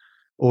our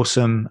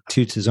awesome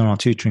tutors on our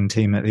tutoring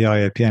team at the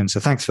IOPN. So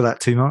thanks for that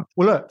too, Mark.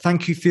 Well, look,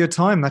 thank you for your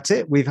time. That's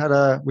it. We've had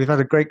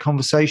a great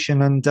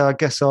conversation, and I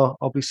guess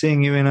I'll be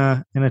seeing you in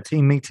a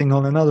team meeting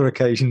on another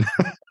occasion.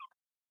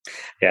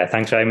 Yeah,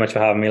 thanks very much for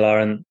having me,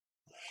 Lauren.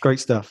 Great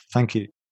stuff. Thank you.